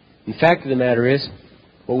 The fact of the matter is,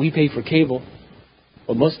 what we pay for cable,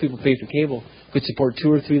 what most people pay for cable, could support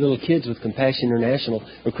 2 or 3 little kids with Compassion International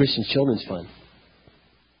or Christian Children's Fund.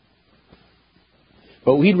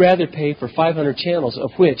 But we'd rather pay for 500 channels,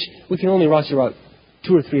 of which we can only roster about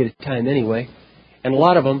 2 or 3 at a time anyway. And a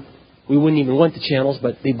lot of them, we wouldn't even want the channels,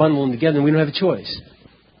 but they bundle them together and we don't have a choice.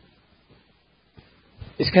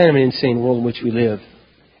 It's kind of an insane world in which we live.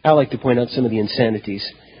 I like to point out some of the insanities.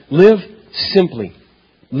 Live simply.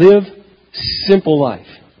 Live simple life.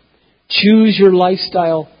 Choose your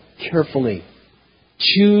lifestyle carefully.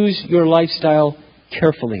 Choose your lifestyle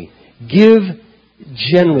carefully. Give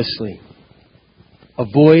generously.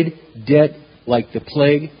 Avoid debt like the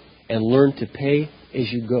plague and learn to pay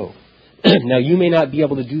as you go. Now, you may not be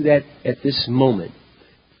able to do that at this moment.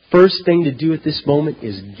 First thing to do at this moment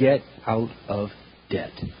is get out of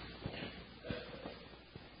debt.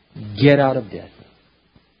 Get out of debt.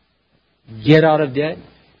 Get out of debt,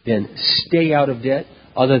 then stay out of debt,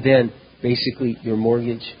 other than basically your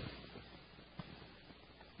mortgage.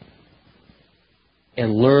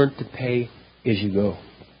 And learn to pay as you go.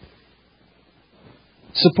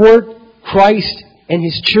 Support Christ and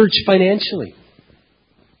His church financially.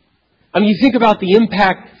 I mean, you think about the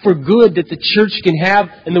impact for good that the church can have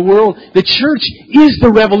in the world. The church is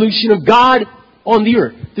the revolution of God on the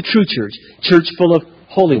earth. The true church. Church full of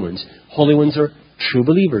holy ones. Holy ones are true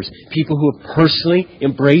believers. People who have personally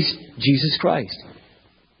embraced Jesus Christ.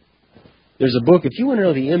 There's a book, if you want to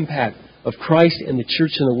know the impact of Christ and the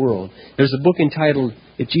church in the world, there's a book entitled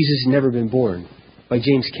If Jesus Had Never Been Born by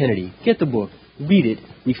James Kennedy. Get the book. Read it.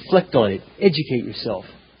 Reflect on it. Educate yourself.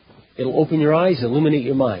 It'll open your eyes, illuminate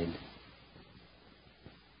your mind.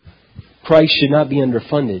 Christ should not be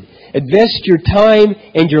underfunded. Invest your time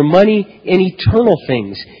and your money in eternal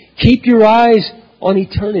things. Keep your eyes on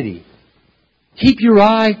eternity. Keep your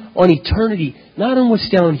eye on eternity, not on what's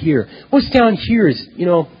down here. What's down here is,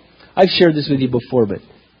 I've shared this with you before, but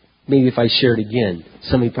maybe if I share it again,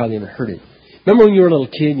 somebody probably haven't heard it. Remember when you were a little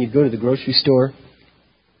kid and you'd go to the grocery store?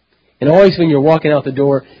 And always when you're walking out the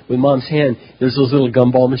door with Mom's hand, there's those little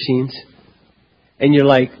gumball machines. And you're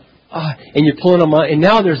like, and you're pulling them out, and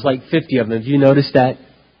now there's like 50 of them. Have you noticed that?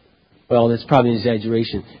 Well, that's probably an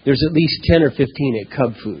exaggeration. There's at least 10 or 15 at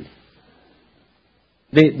Cub Food.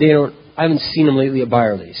 They don't. I haven't seen them lately at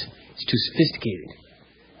Byerly's. It's too sophisticated.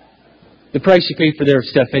 The price you pay for their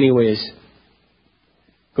stuff anyway is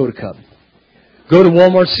go to Cub. Go to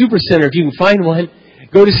Walmart Supercenter if you can find one.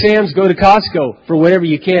 Go to Sam's, go to Costco for whatever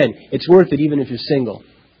you can. It's worth it even if you're single.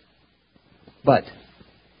 But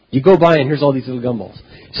you go by and here's all these little gumballs.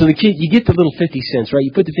 So the kid, you get the little 50 cents, right?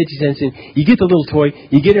 You put the 50 cents in, you get the little toy,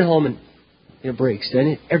 you get it home and it breaks, doesn't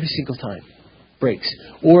it? Every single time. Breaks.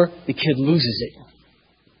 Or the kid loses it.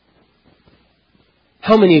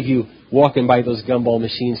 How many of you walking by those gumball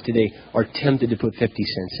machines today are tempted to put 50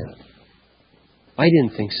 cents in? I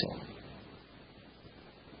didn't think so.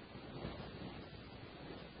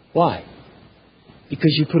 Why?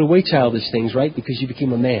 Because you put away childish things, right? Because you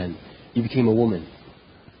became a man. You became a woman.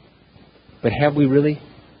 But have we really?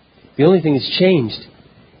 The only thing that's changed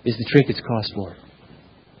is the trinkets cost more.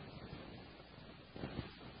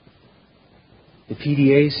 The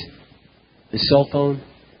PDAs, the cell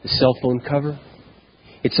phone cover.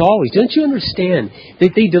 It's always. Don't you understand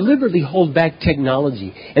that they deliberately hold back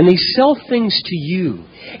technology and they sell things to you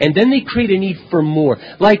and then they create a need for more?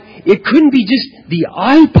 Like, it couldn't be just the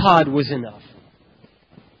iPod was enough.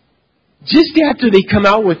 Just after they come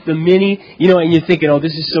out with the mini, and you're thinking, oh,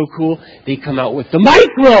 this is so cool, they come out with the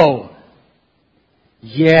micro.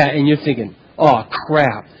 Yeah, and you're thinking, oh,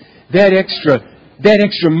 crap. That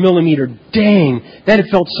extra millimeter, dang, that had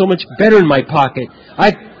felt so much better in my pocket.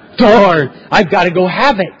 I've got to go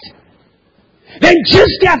have it. Then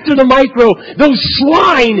just after the micro, those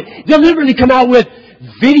swine deliberately come out with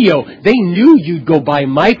video. They knew you'd go buy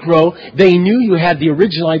micro. They knew you had the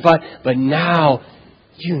original iPod. But now,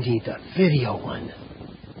 you need the video one.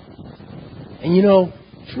 And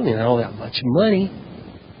it's really not all that much money.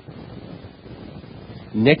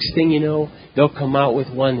 Next thing you know, they'll come out with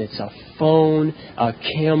one that's a phone, a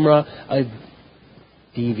camera, a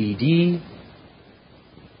DVD,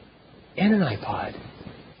 and an iPod.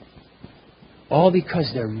 All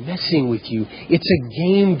because they're messing with you. It's a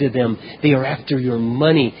game to them. They are after your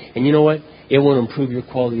money. And you know what? It won't improve your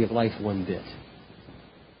quality of life one bit.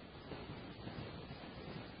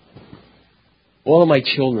 All of my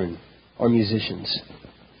children are musicians.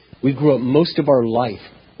 We grew up most of our life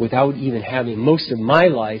without even having, most of my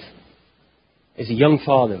life as a young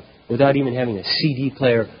father, without even having a CD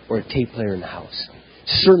player or a tape player in the house.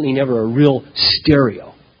 Certainly never a real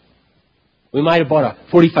stereo. We might have bought a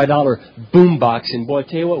 $45 boom box, and boy, I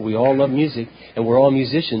tell you what, we all love music, and we're all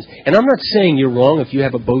musicians. And I'm not saying you're wrong if you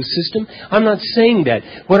have a Bose system. I'm not saying that.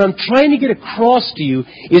 What I'm trying to get across to you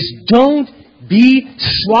is don't be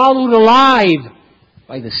swallowed alive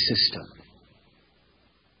by the system.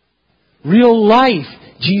 Real life,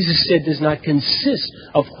 Jesus said, does not consist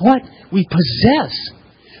of what we possess,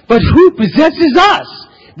 but who possesses us.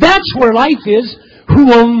 That's where life is.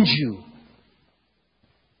 Who owns you?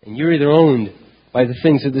 And you're either owned by the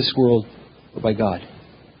things of this world or by God.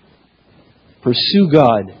 Pursue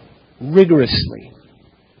God rigorously.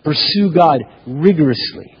 Pursue God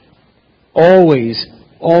rigorously. Always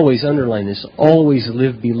underline this. Always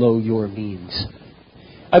live below your means.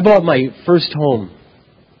 I bought my first home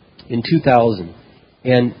in 2000.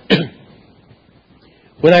 And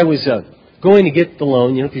when I was going to get the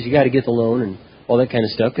loan, because you got to get the loan and all that kind of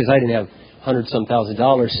stuff, because I didn't have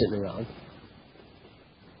 $100,000 sitting around.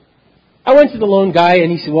 I went to the loan guy,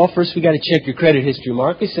 and he said, well, first we got to check your credit history,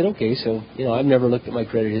 Mark. I said, okay, so, I've never looked at my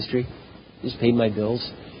credit history. Just paid my bills.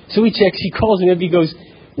 So he checks, he calls me up, he goes,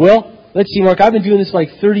 well, let's see, Mark, I've been doing this like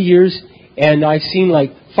 30 years, and I've seen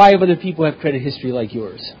like 5 other people have credit history like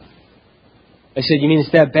yours. I said, you mean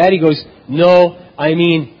it's that bad? He goes, no, I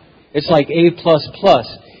mean, it's like A++.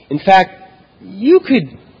 In fact, you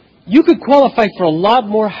could qualify for a lot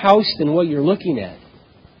more house than what you're looking at.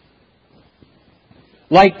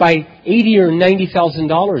 Like by $80,000 or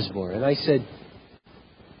 $90,000 more. And I said,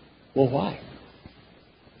 well, why?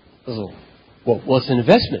 He goes, well, it's an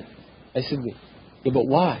investment. I said, yeah, but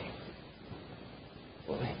why?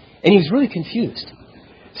 And he was really confused.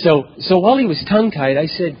 So while he was tongue-tied, I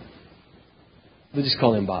said, we'll just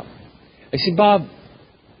call him Bob. I said, Bob,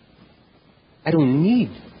 I don't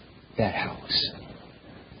need that house.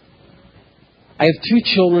 I have 2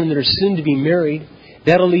 children that are soon to be married.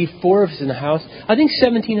 That'll leave 4 of us in the house. I think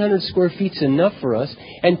 1,700 square feet's enough for us.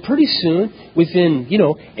 And pretty soon, within,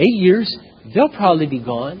 8 years, they'll probably be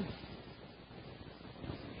gone.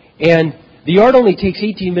 And the yard only takes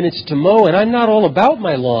 18 minutes to mow, and I'm not all about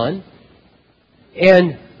my lawn.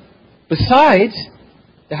 And besides,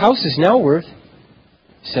 the house is now worth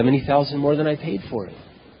 $70,000 more than I paid for it.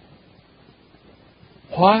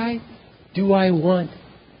 Why do I want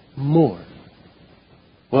more?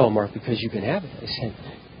 Well, Mark, because you can have it. I said,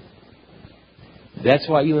 that's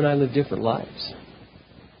why you and I live different lives.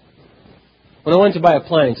 When I went to buy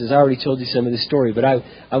appliances, I already told you some of this story, but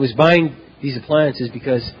I was buying these appliances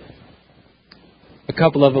because a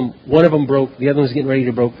couple of them, one of them broke, the other one was getting ready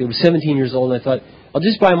to break. They were 17 years old, and I thought, I'll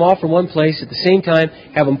just buy them all from one place at the same time,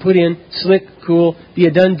 have them put in, slick, cool, be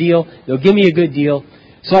a done deal. They'll give me a good deal.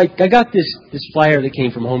 So I got this flyer that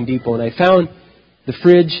came from Home Depot, and I found the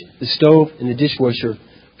fridge, the stove, and the dishwasher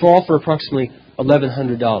for approximately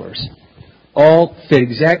 $1,100. All fit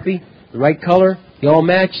exactly, the right color, they all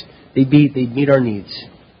matched, they'd meet our needs.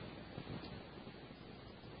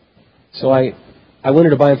 So I wanted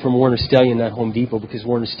to buy them from Warner Stellian, not Home Depot, because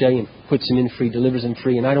Warner Stellian puts them in free, delivers them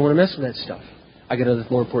free, and I don't want to mess with that stuff. I got other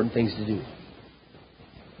more important things to do.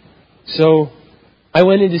 So I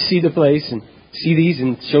went in to see the place and see these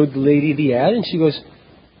and showed the lady the ad, and she goes,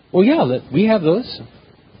 well, yeah, we have those.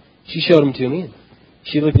 She showed them to me, and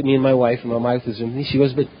she looked at me and my wife, and my wife was with me. She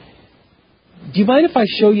goes, but do you mind if I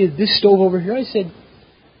show you this stove over here? I said,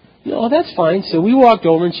 No, that's fine. So we walked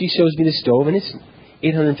over and she shows me the stove and it's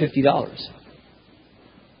 $850.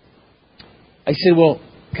 I said, well,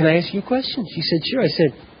 can I ask you a question? She said, sure. I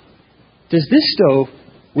said, does this stove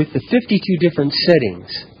with the 52 different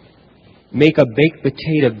settings make a baked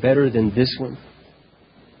potato better than this one?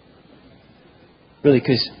 Really,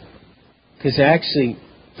 because actually,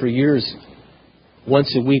 for years,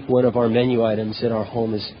 once a week, one of our menu items in our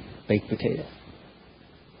home is baked potato.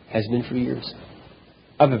 Has been for years.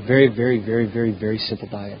 I have a very, very, very, very, very simple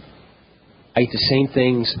diet. I eat the same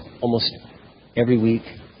things almost every week,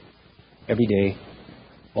 every day,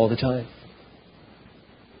 all the time.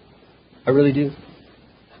 I really do.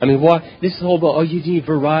 I mean, this whole about, oh, you need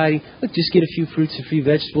variety. Look, just get a few fruits and few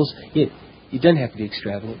vegetables. It doesn't have to be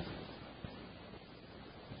extravagant.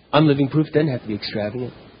 I'm living proof it doesn't have to be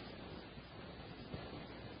extravagant.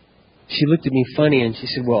 She looked at me funny and she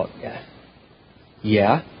said, well,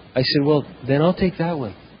 yeah. I said, well, then I'll take that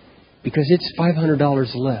one because it's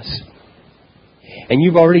 $500 less. And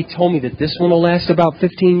you've already told me that this one will last about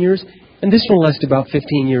 15 years and this one will last about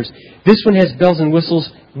 15 years. This one has bells and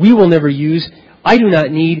whistles we will never use. I do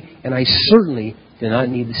not need, and I certainly do not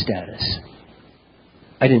need the status.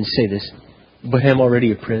 I didn't say this, but I'm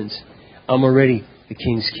already a prince. I'm already the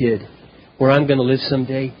king's kid. Where I'm going to live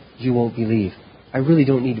someday, you won't believe. I really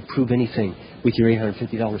don't need to prove anything with your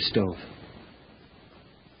 $850 stove.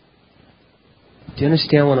 Do you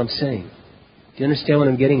understand what I'm saying? Do you understand what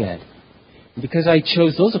I'm getting at? And because I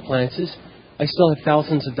chose those appliances, I still have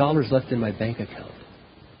thousands of dollars left in my bank account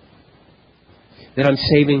that I'm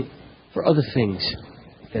saving for other things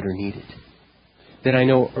that are needed, that I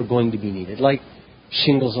know are going to be needed, like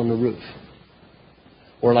shingles on the roof,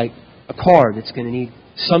 or like a car that's going to need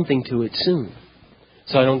something to it soon,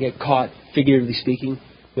 so I don't get caught, figuratively speaking,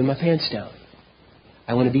 with my pants down.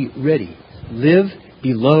 I want to be ready. Live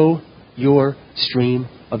below your stream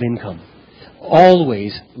of income.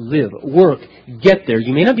 Always live, work, get there.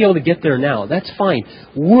 You may not be able to get there now. That's fine.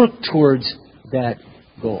 Work towards that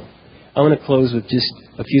goal. I want to close with just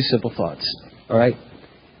a few simple thoughts. All right?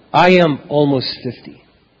 I am almost 50.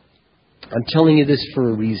 I'm telling you this for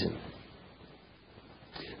a reason.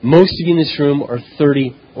 Most of you in this room are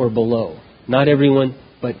 30 or below. Not everyone,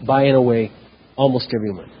 but by and away, almost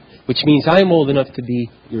everyone. Which means I'm old enough to be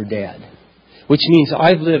your dad. Which means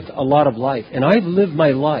I've lived a lot of life. And I've lived my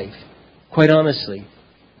life, quite honestly,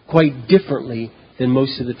 quite differently than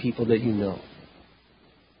most of the people that you know.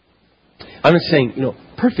 I'm not saying,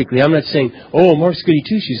 perfectly. I'm not saying, oh, Mark's goody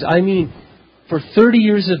two-shoes. I mean, for 30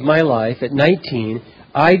 years of my life, at 19,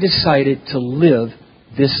 I decided to live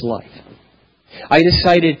this life. I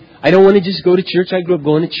decided I don't want to just go to church. I grew up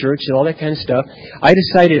going to church and all that kind of stuff. I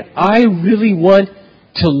decided I really want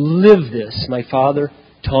to live this. My father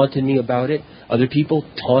taunted me about it. Other people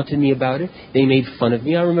taunted me about it. They made fun of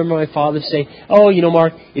me. I remember my father saying, oh,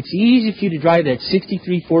 Mark, it's easy for you to drive that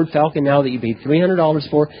 63 Ford Falcon now that you paid $300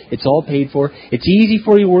 for. It's all paid for. It's easy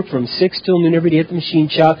for you to work from 6 till noon every day at the machine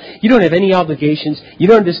shop. You don't have any obligations. You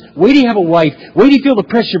don't have this. Wait till you have a wife. Wait till you feel the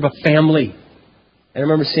pressure of a family. And I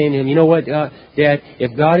remember saying to him, you know what, Dad,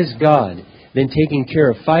 if God is God, then taking care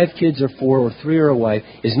of 5 kids or 4 or 3 or a wife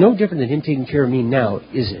is no different than Him taking care of me now,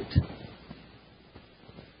 is it?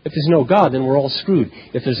 If there's no God, then we're all screwed.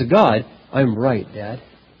 If there's a God, I'm right, Dad.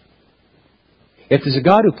 If there's a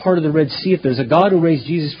God who parted the Red Sea, if there's a God who raised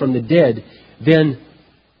Jesus from the dead, then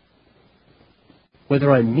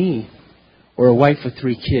whether I'm me or a wife with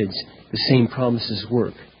 3 kids, the same promises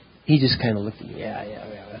work. He just kind of looked at me, yeah.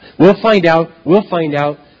 We'll find out. Well,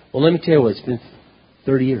 let me tell you what, it's been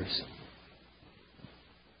 30 years.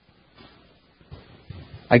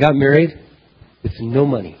 I got married with no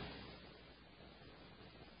money.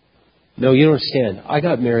 No, you don't understand. I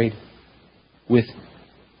got married with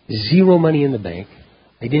 0 money in the bank.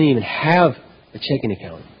 I didn't even have a checking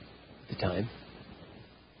account at the time.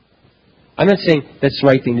 I'm not saying that's the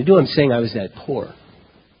right thing to do. I'm saying I was that poor.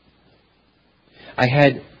 I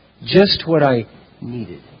had just what I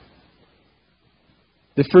needed.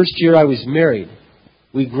 The first year I was married,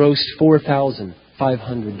 we grossed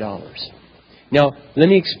 $4,500. Now, let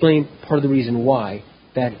me explain part of the reason why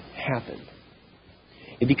that happened.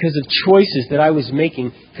 And because of choices that I was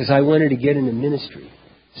making, because I wanted to get into ministry.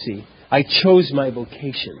 See, I chose my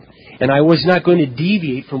vocation. And I was not going to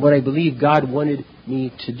deviate from what I believed God wanted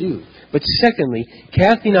me to do. But secondly,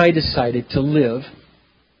 Kathy and I decided to live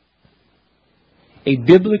a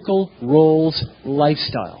biblical roles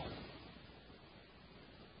lifestyle.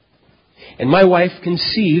 And my wife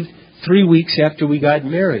conceived 3 weeks after we got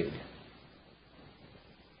married.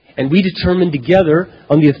 And we determined together,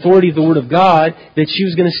 on the authority of the Word of God, that she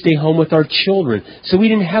was going to stay home with our children. So we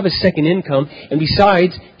didn't have a second income. And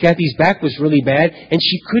besides, Kathy's back was really bad, and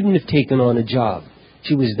she couldn't have taken on a job.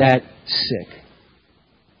 She was that sick.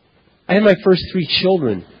 I had my first 3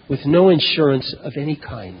 children with no insurance of any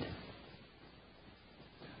kind.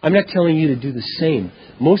 I'm not telling you to do the same.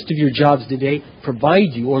 Most of your jobs today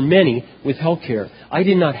provide you, or many, with health care. I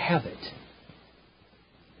did not have it.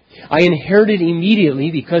 I inherited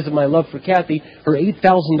immediately, because of my love for Kathy, her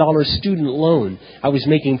 $8,000 student loan. I was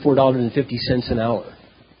making $4.50 an hour.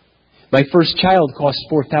 My first child cost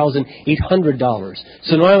 $4,800.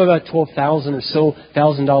 So now I'm about $12,000 or so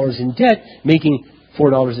 $1,000 in debt, making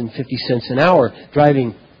 $4.50 an hour,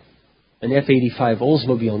 driving an F-85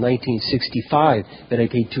 Oldsmobile 1965 that I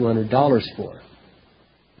paid $200 for.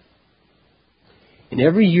 In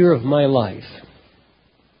every year of my life,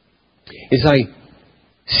 as I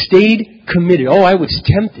stayed committed. Oh, I was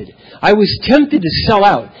tempted. I was tempted to sell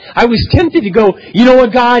out. I was tempted to go, you know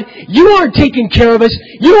what, God? You aren't taking care of us.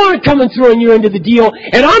 You aren't coming through on your end of the deal.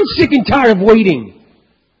 And I'm sick and tired of waiting.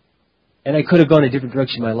 And I could have gone a different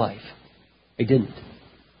direction in my life. I didn't.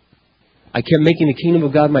 I kept making the kingdom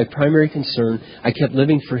of God my primary concern. I kept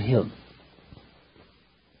living for Him.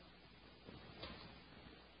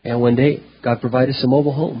 And one day, God provided us a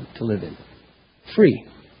mobile home to live in. Free.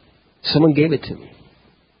 Someone gave it to me.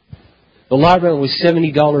 The lot rent was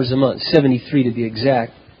 $70 a month, $73 to be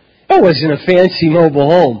exact. It wasn't a fancy mobile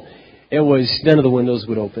home. It was, none of the windows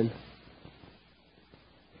would open.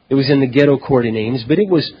 It was in the ghetto court in Ames, but it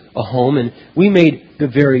was a home, and we made the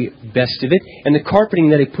very best of it. And the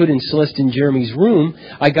carpeting that I put in Celeste and Jeremy's room,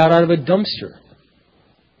 I got out of a dumpster.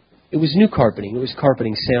 It was new carpeting. It was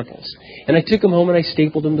carpeting samples. And I took them home and I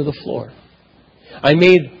stapled them to the floor. I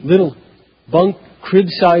made little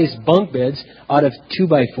crib-sized bunk beds out of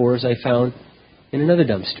 2x4s I found in another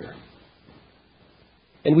dumpster.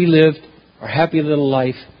 And we lived our happy little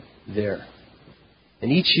life there.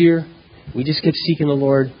 And each year, we just kept seeking the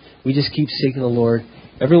Lord. We just keep seeking the Lord.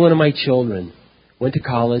 Every one of my children went to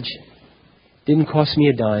college. Didn't cost me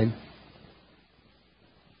a dime.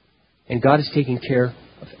 And God is taking care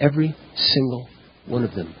of every single one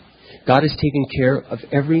of them. God has taken care of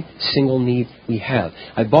every single need we have.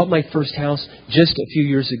 I bought my first house just a few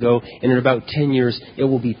years ago, and in about 10 years, it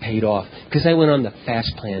will be paid off. Because I went on the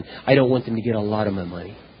fast plan. I don't want them to get a lot of my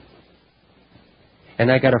money.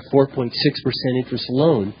 And I got a 4.6% interest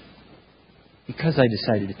loan because I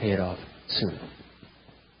decided to pay it off soon.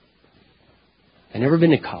 I've never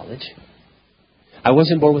been to college. I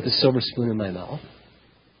wasn't born with a silver spoon in my mouth.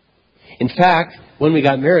 In fact, when we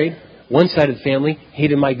got married, one side of the family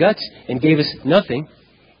hated my guts and gave us nothing.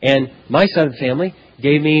 And my side of the family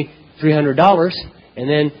gave me $300. And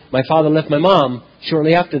then my father left my mom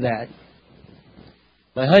shortly after that.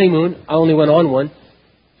 My honeymoon, I only went on one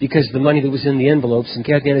because of the money that was in the envelopes. And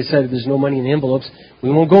Kathy and I decided there's no money in the envelopes. We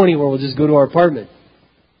won't go anywhere. We'll just go to our apartment.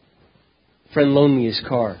 A friend loaned me his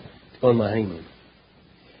car to go on my honeymoon.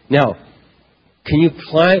 Now, can you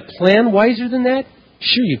plan wiser than that?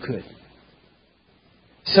 Sure you could.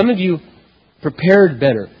 Some of you prepared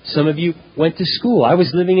better. Some of you went to school. I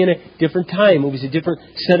was living in a different time. It was a different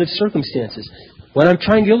set of circumstances. What I'm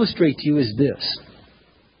trying to illustrate to you is this.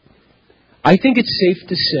 I think it's safe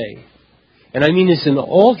to say, and I mean this in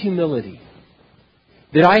all humility,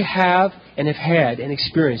 that I have and have had and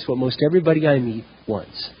experienced what most everybody I meet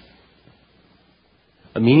wants.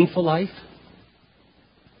 A meaningful life,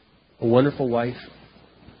 a wonderful wife,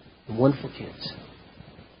 and wonderful kids.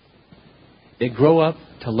 They grow up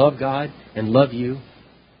to love God and love you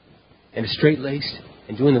and are straight-laced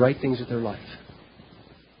and doing the right things with their life.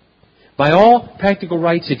 By all practical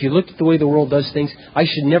rights, if you looked at the way the world does things, I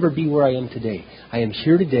should never be where I am today. I am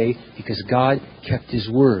here today because God kept His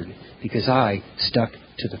word, because I stuck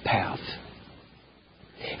to the path.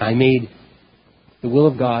 I made the will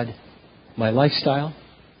of God my lifestyle,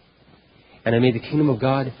 and I made the kingdom of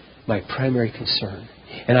God my primary concern.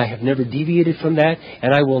 And I have never deviated from that,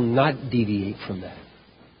 and I will not deviate from that.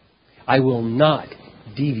 I will not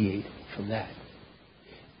deviate from that.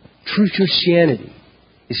 True Christianity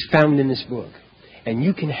is found in this book, and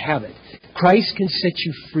you can have it. Christ can set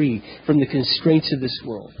you free from the constraints of this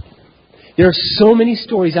world. There are so many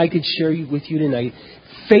stories I could share with you tonight,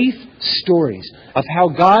 faith stories of how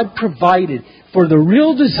God provided for the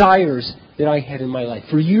real desires that I had in my life.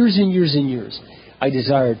 For years and years and years, I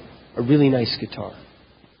desired a really nice guitar.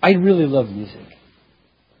 I really loved music.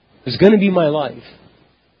 It was going to be my life.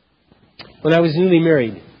 When I was newly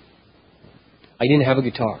married, I didn't have a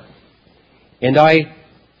guitar. And I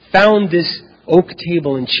found this oak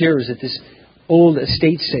table and chairs at this old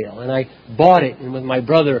estate sale, and I bought it, and with my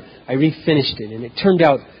brother, I refinished it, and it turned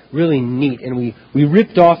out really neat. And we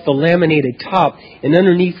ripped off the laminated top, and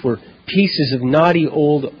underneath were pieces of knotty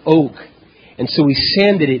old oak. And so we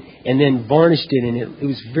sanded it and then varnished it, and it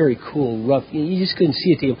was very cool, rough. You just couldn't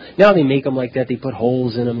see a table. Now they make them like that. They put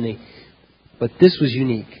holes in them. But this was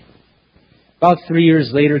unique. About 3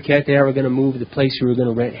 years later, Kat and I were going to move to the place we were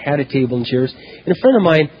going to rent, had a table and chairs. And a friend of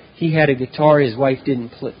mine, he had a guitar his wife didn't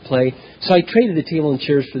play. So I traded the table and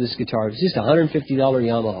chairs for this guitar. It was just a $150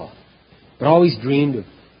 Yamaha. But I always dreamed of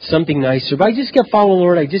something nicer. But I just kept following the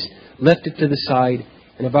Lord. I just left it to the side.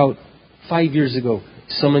 And about 5 years ago,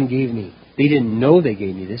 someone gave me, they didn't know they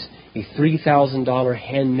gave me this, a $3,000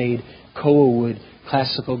 handmade Koa wood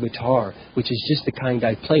classical guitar, which is just the kind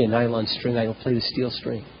I play, a nylon string. I don't play the steel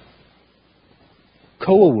string.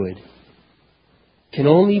 Koa wood can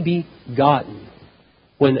only be gotten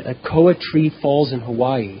when a koa tree falls in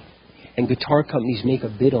Hawaii and guitar companies make a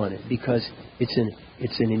bid on it because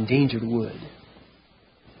it's an endangered wood.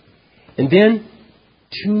 And then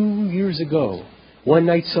 2 years ago, one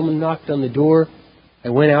night someone knocked on the door. I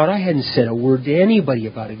went out. I hadn't said a word to anybody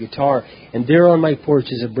about a guitar. And there on my porch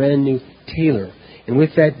is a brand new Taylor. And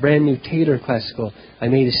with that brand new Taylor classical, I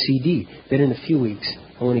made a CD that in a few weeks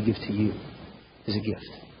I want to give to you as a gift.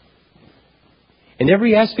 And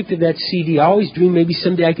every aspect of that CD, I always dreamed maybe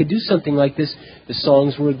someday I could do something like this. The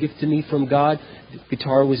songs were a gift to me from God. The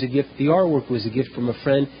guitar was a gift. The artwork was a gift from a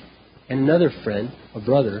friend. And another friend, a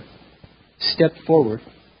brother, stepped forward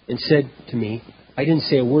and said to me, I didn't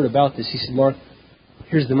say a word about this. He said, Mark,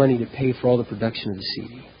 here's the money to pay for all the production of the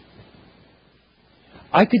CD.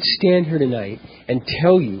 I could stand here tonight and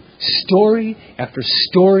tell you story after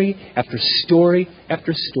story after story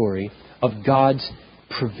after story of God's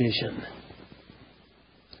provision.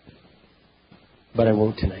 But I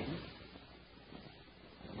won't tonight.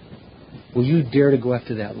 Will you dare to go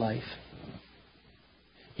after that life?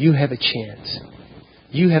 You have a chance.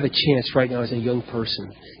 You have a chance right now as a young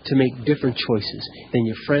person to make different choices than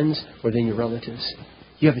your friends or than your relatives.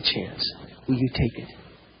 You have a chance. Will you take it?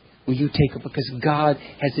 Will you take it? Because God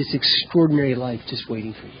has this extraordinary life just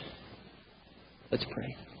waiting for you. Let's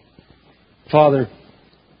pray. Father,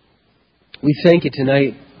 we thank you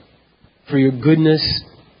tonight for your goodness,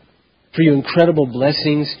 for your incredible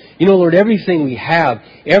blessings. You know, Lord, everything we have,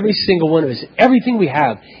 every single one of us, everything we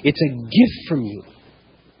have, it's a gift from you.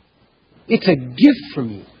 It's a gift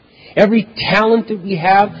from you. Every talent that we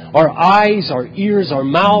have, our eyes, our ears, our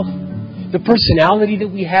mouth, the personality that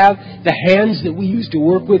we have, the hands that we use to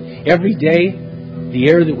work with every day, the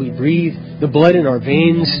air that we breathe, the blood in our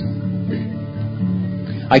veins.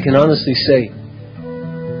 I can honestly say,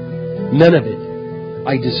 none of it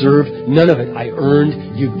I deserve, none of it I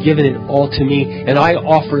earned. You've given it all to me, and I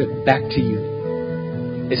offer it back to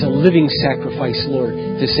you as a living sacrifice, Lord,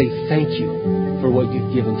 to say thank you for what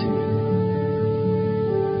you've given to me.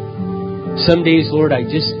 Some days, Lord, I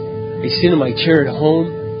sit in my chair at home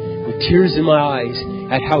with tears in my eyes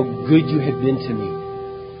at how good you have been to me.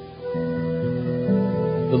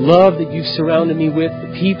 The love that you've surrounded me with,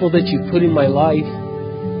 the people that you've put in my life,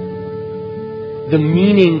 the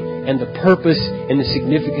meaning and the purpose and the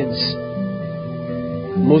significance.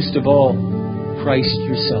 Most of all, Christ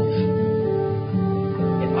yourself.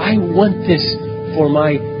 And I want this for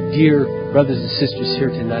my dear brothers and sisters here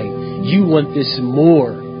tonight. You want this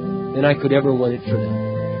more than I could ever want it for them.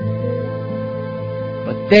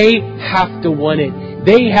 But they have to want it.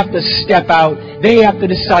 They have to step out. They have to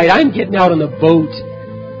decide, I'm getting out on the boat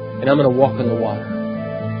and I'm going to walk on the water.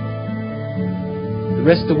 The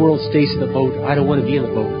rest of the world stays in the boat. I don't want to be in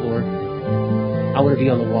the boat, Lord. I want to be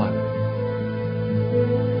on the water.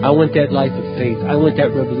 I want that life of faith. I want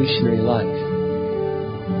that revolutionary life.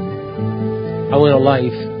 I want a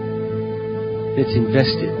life that's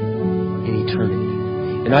invested in eternity.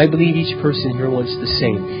 And I believe each person here wants the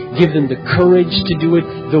same. Give them the courage to do it,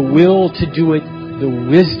 the will to do it, the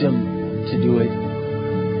wisdom to do it,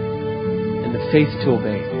 and the faith to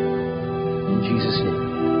obey. In Jesus' name.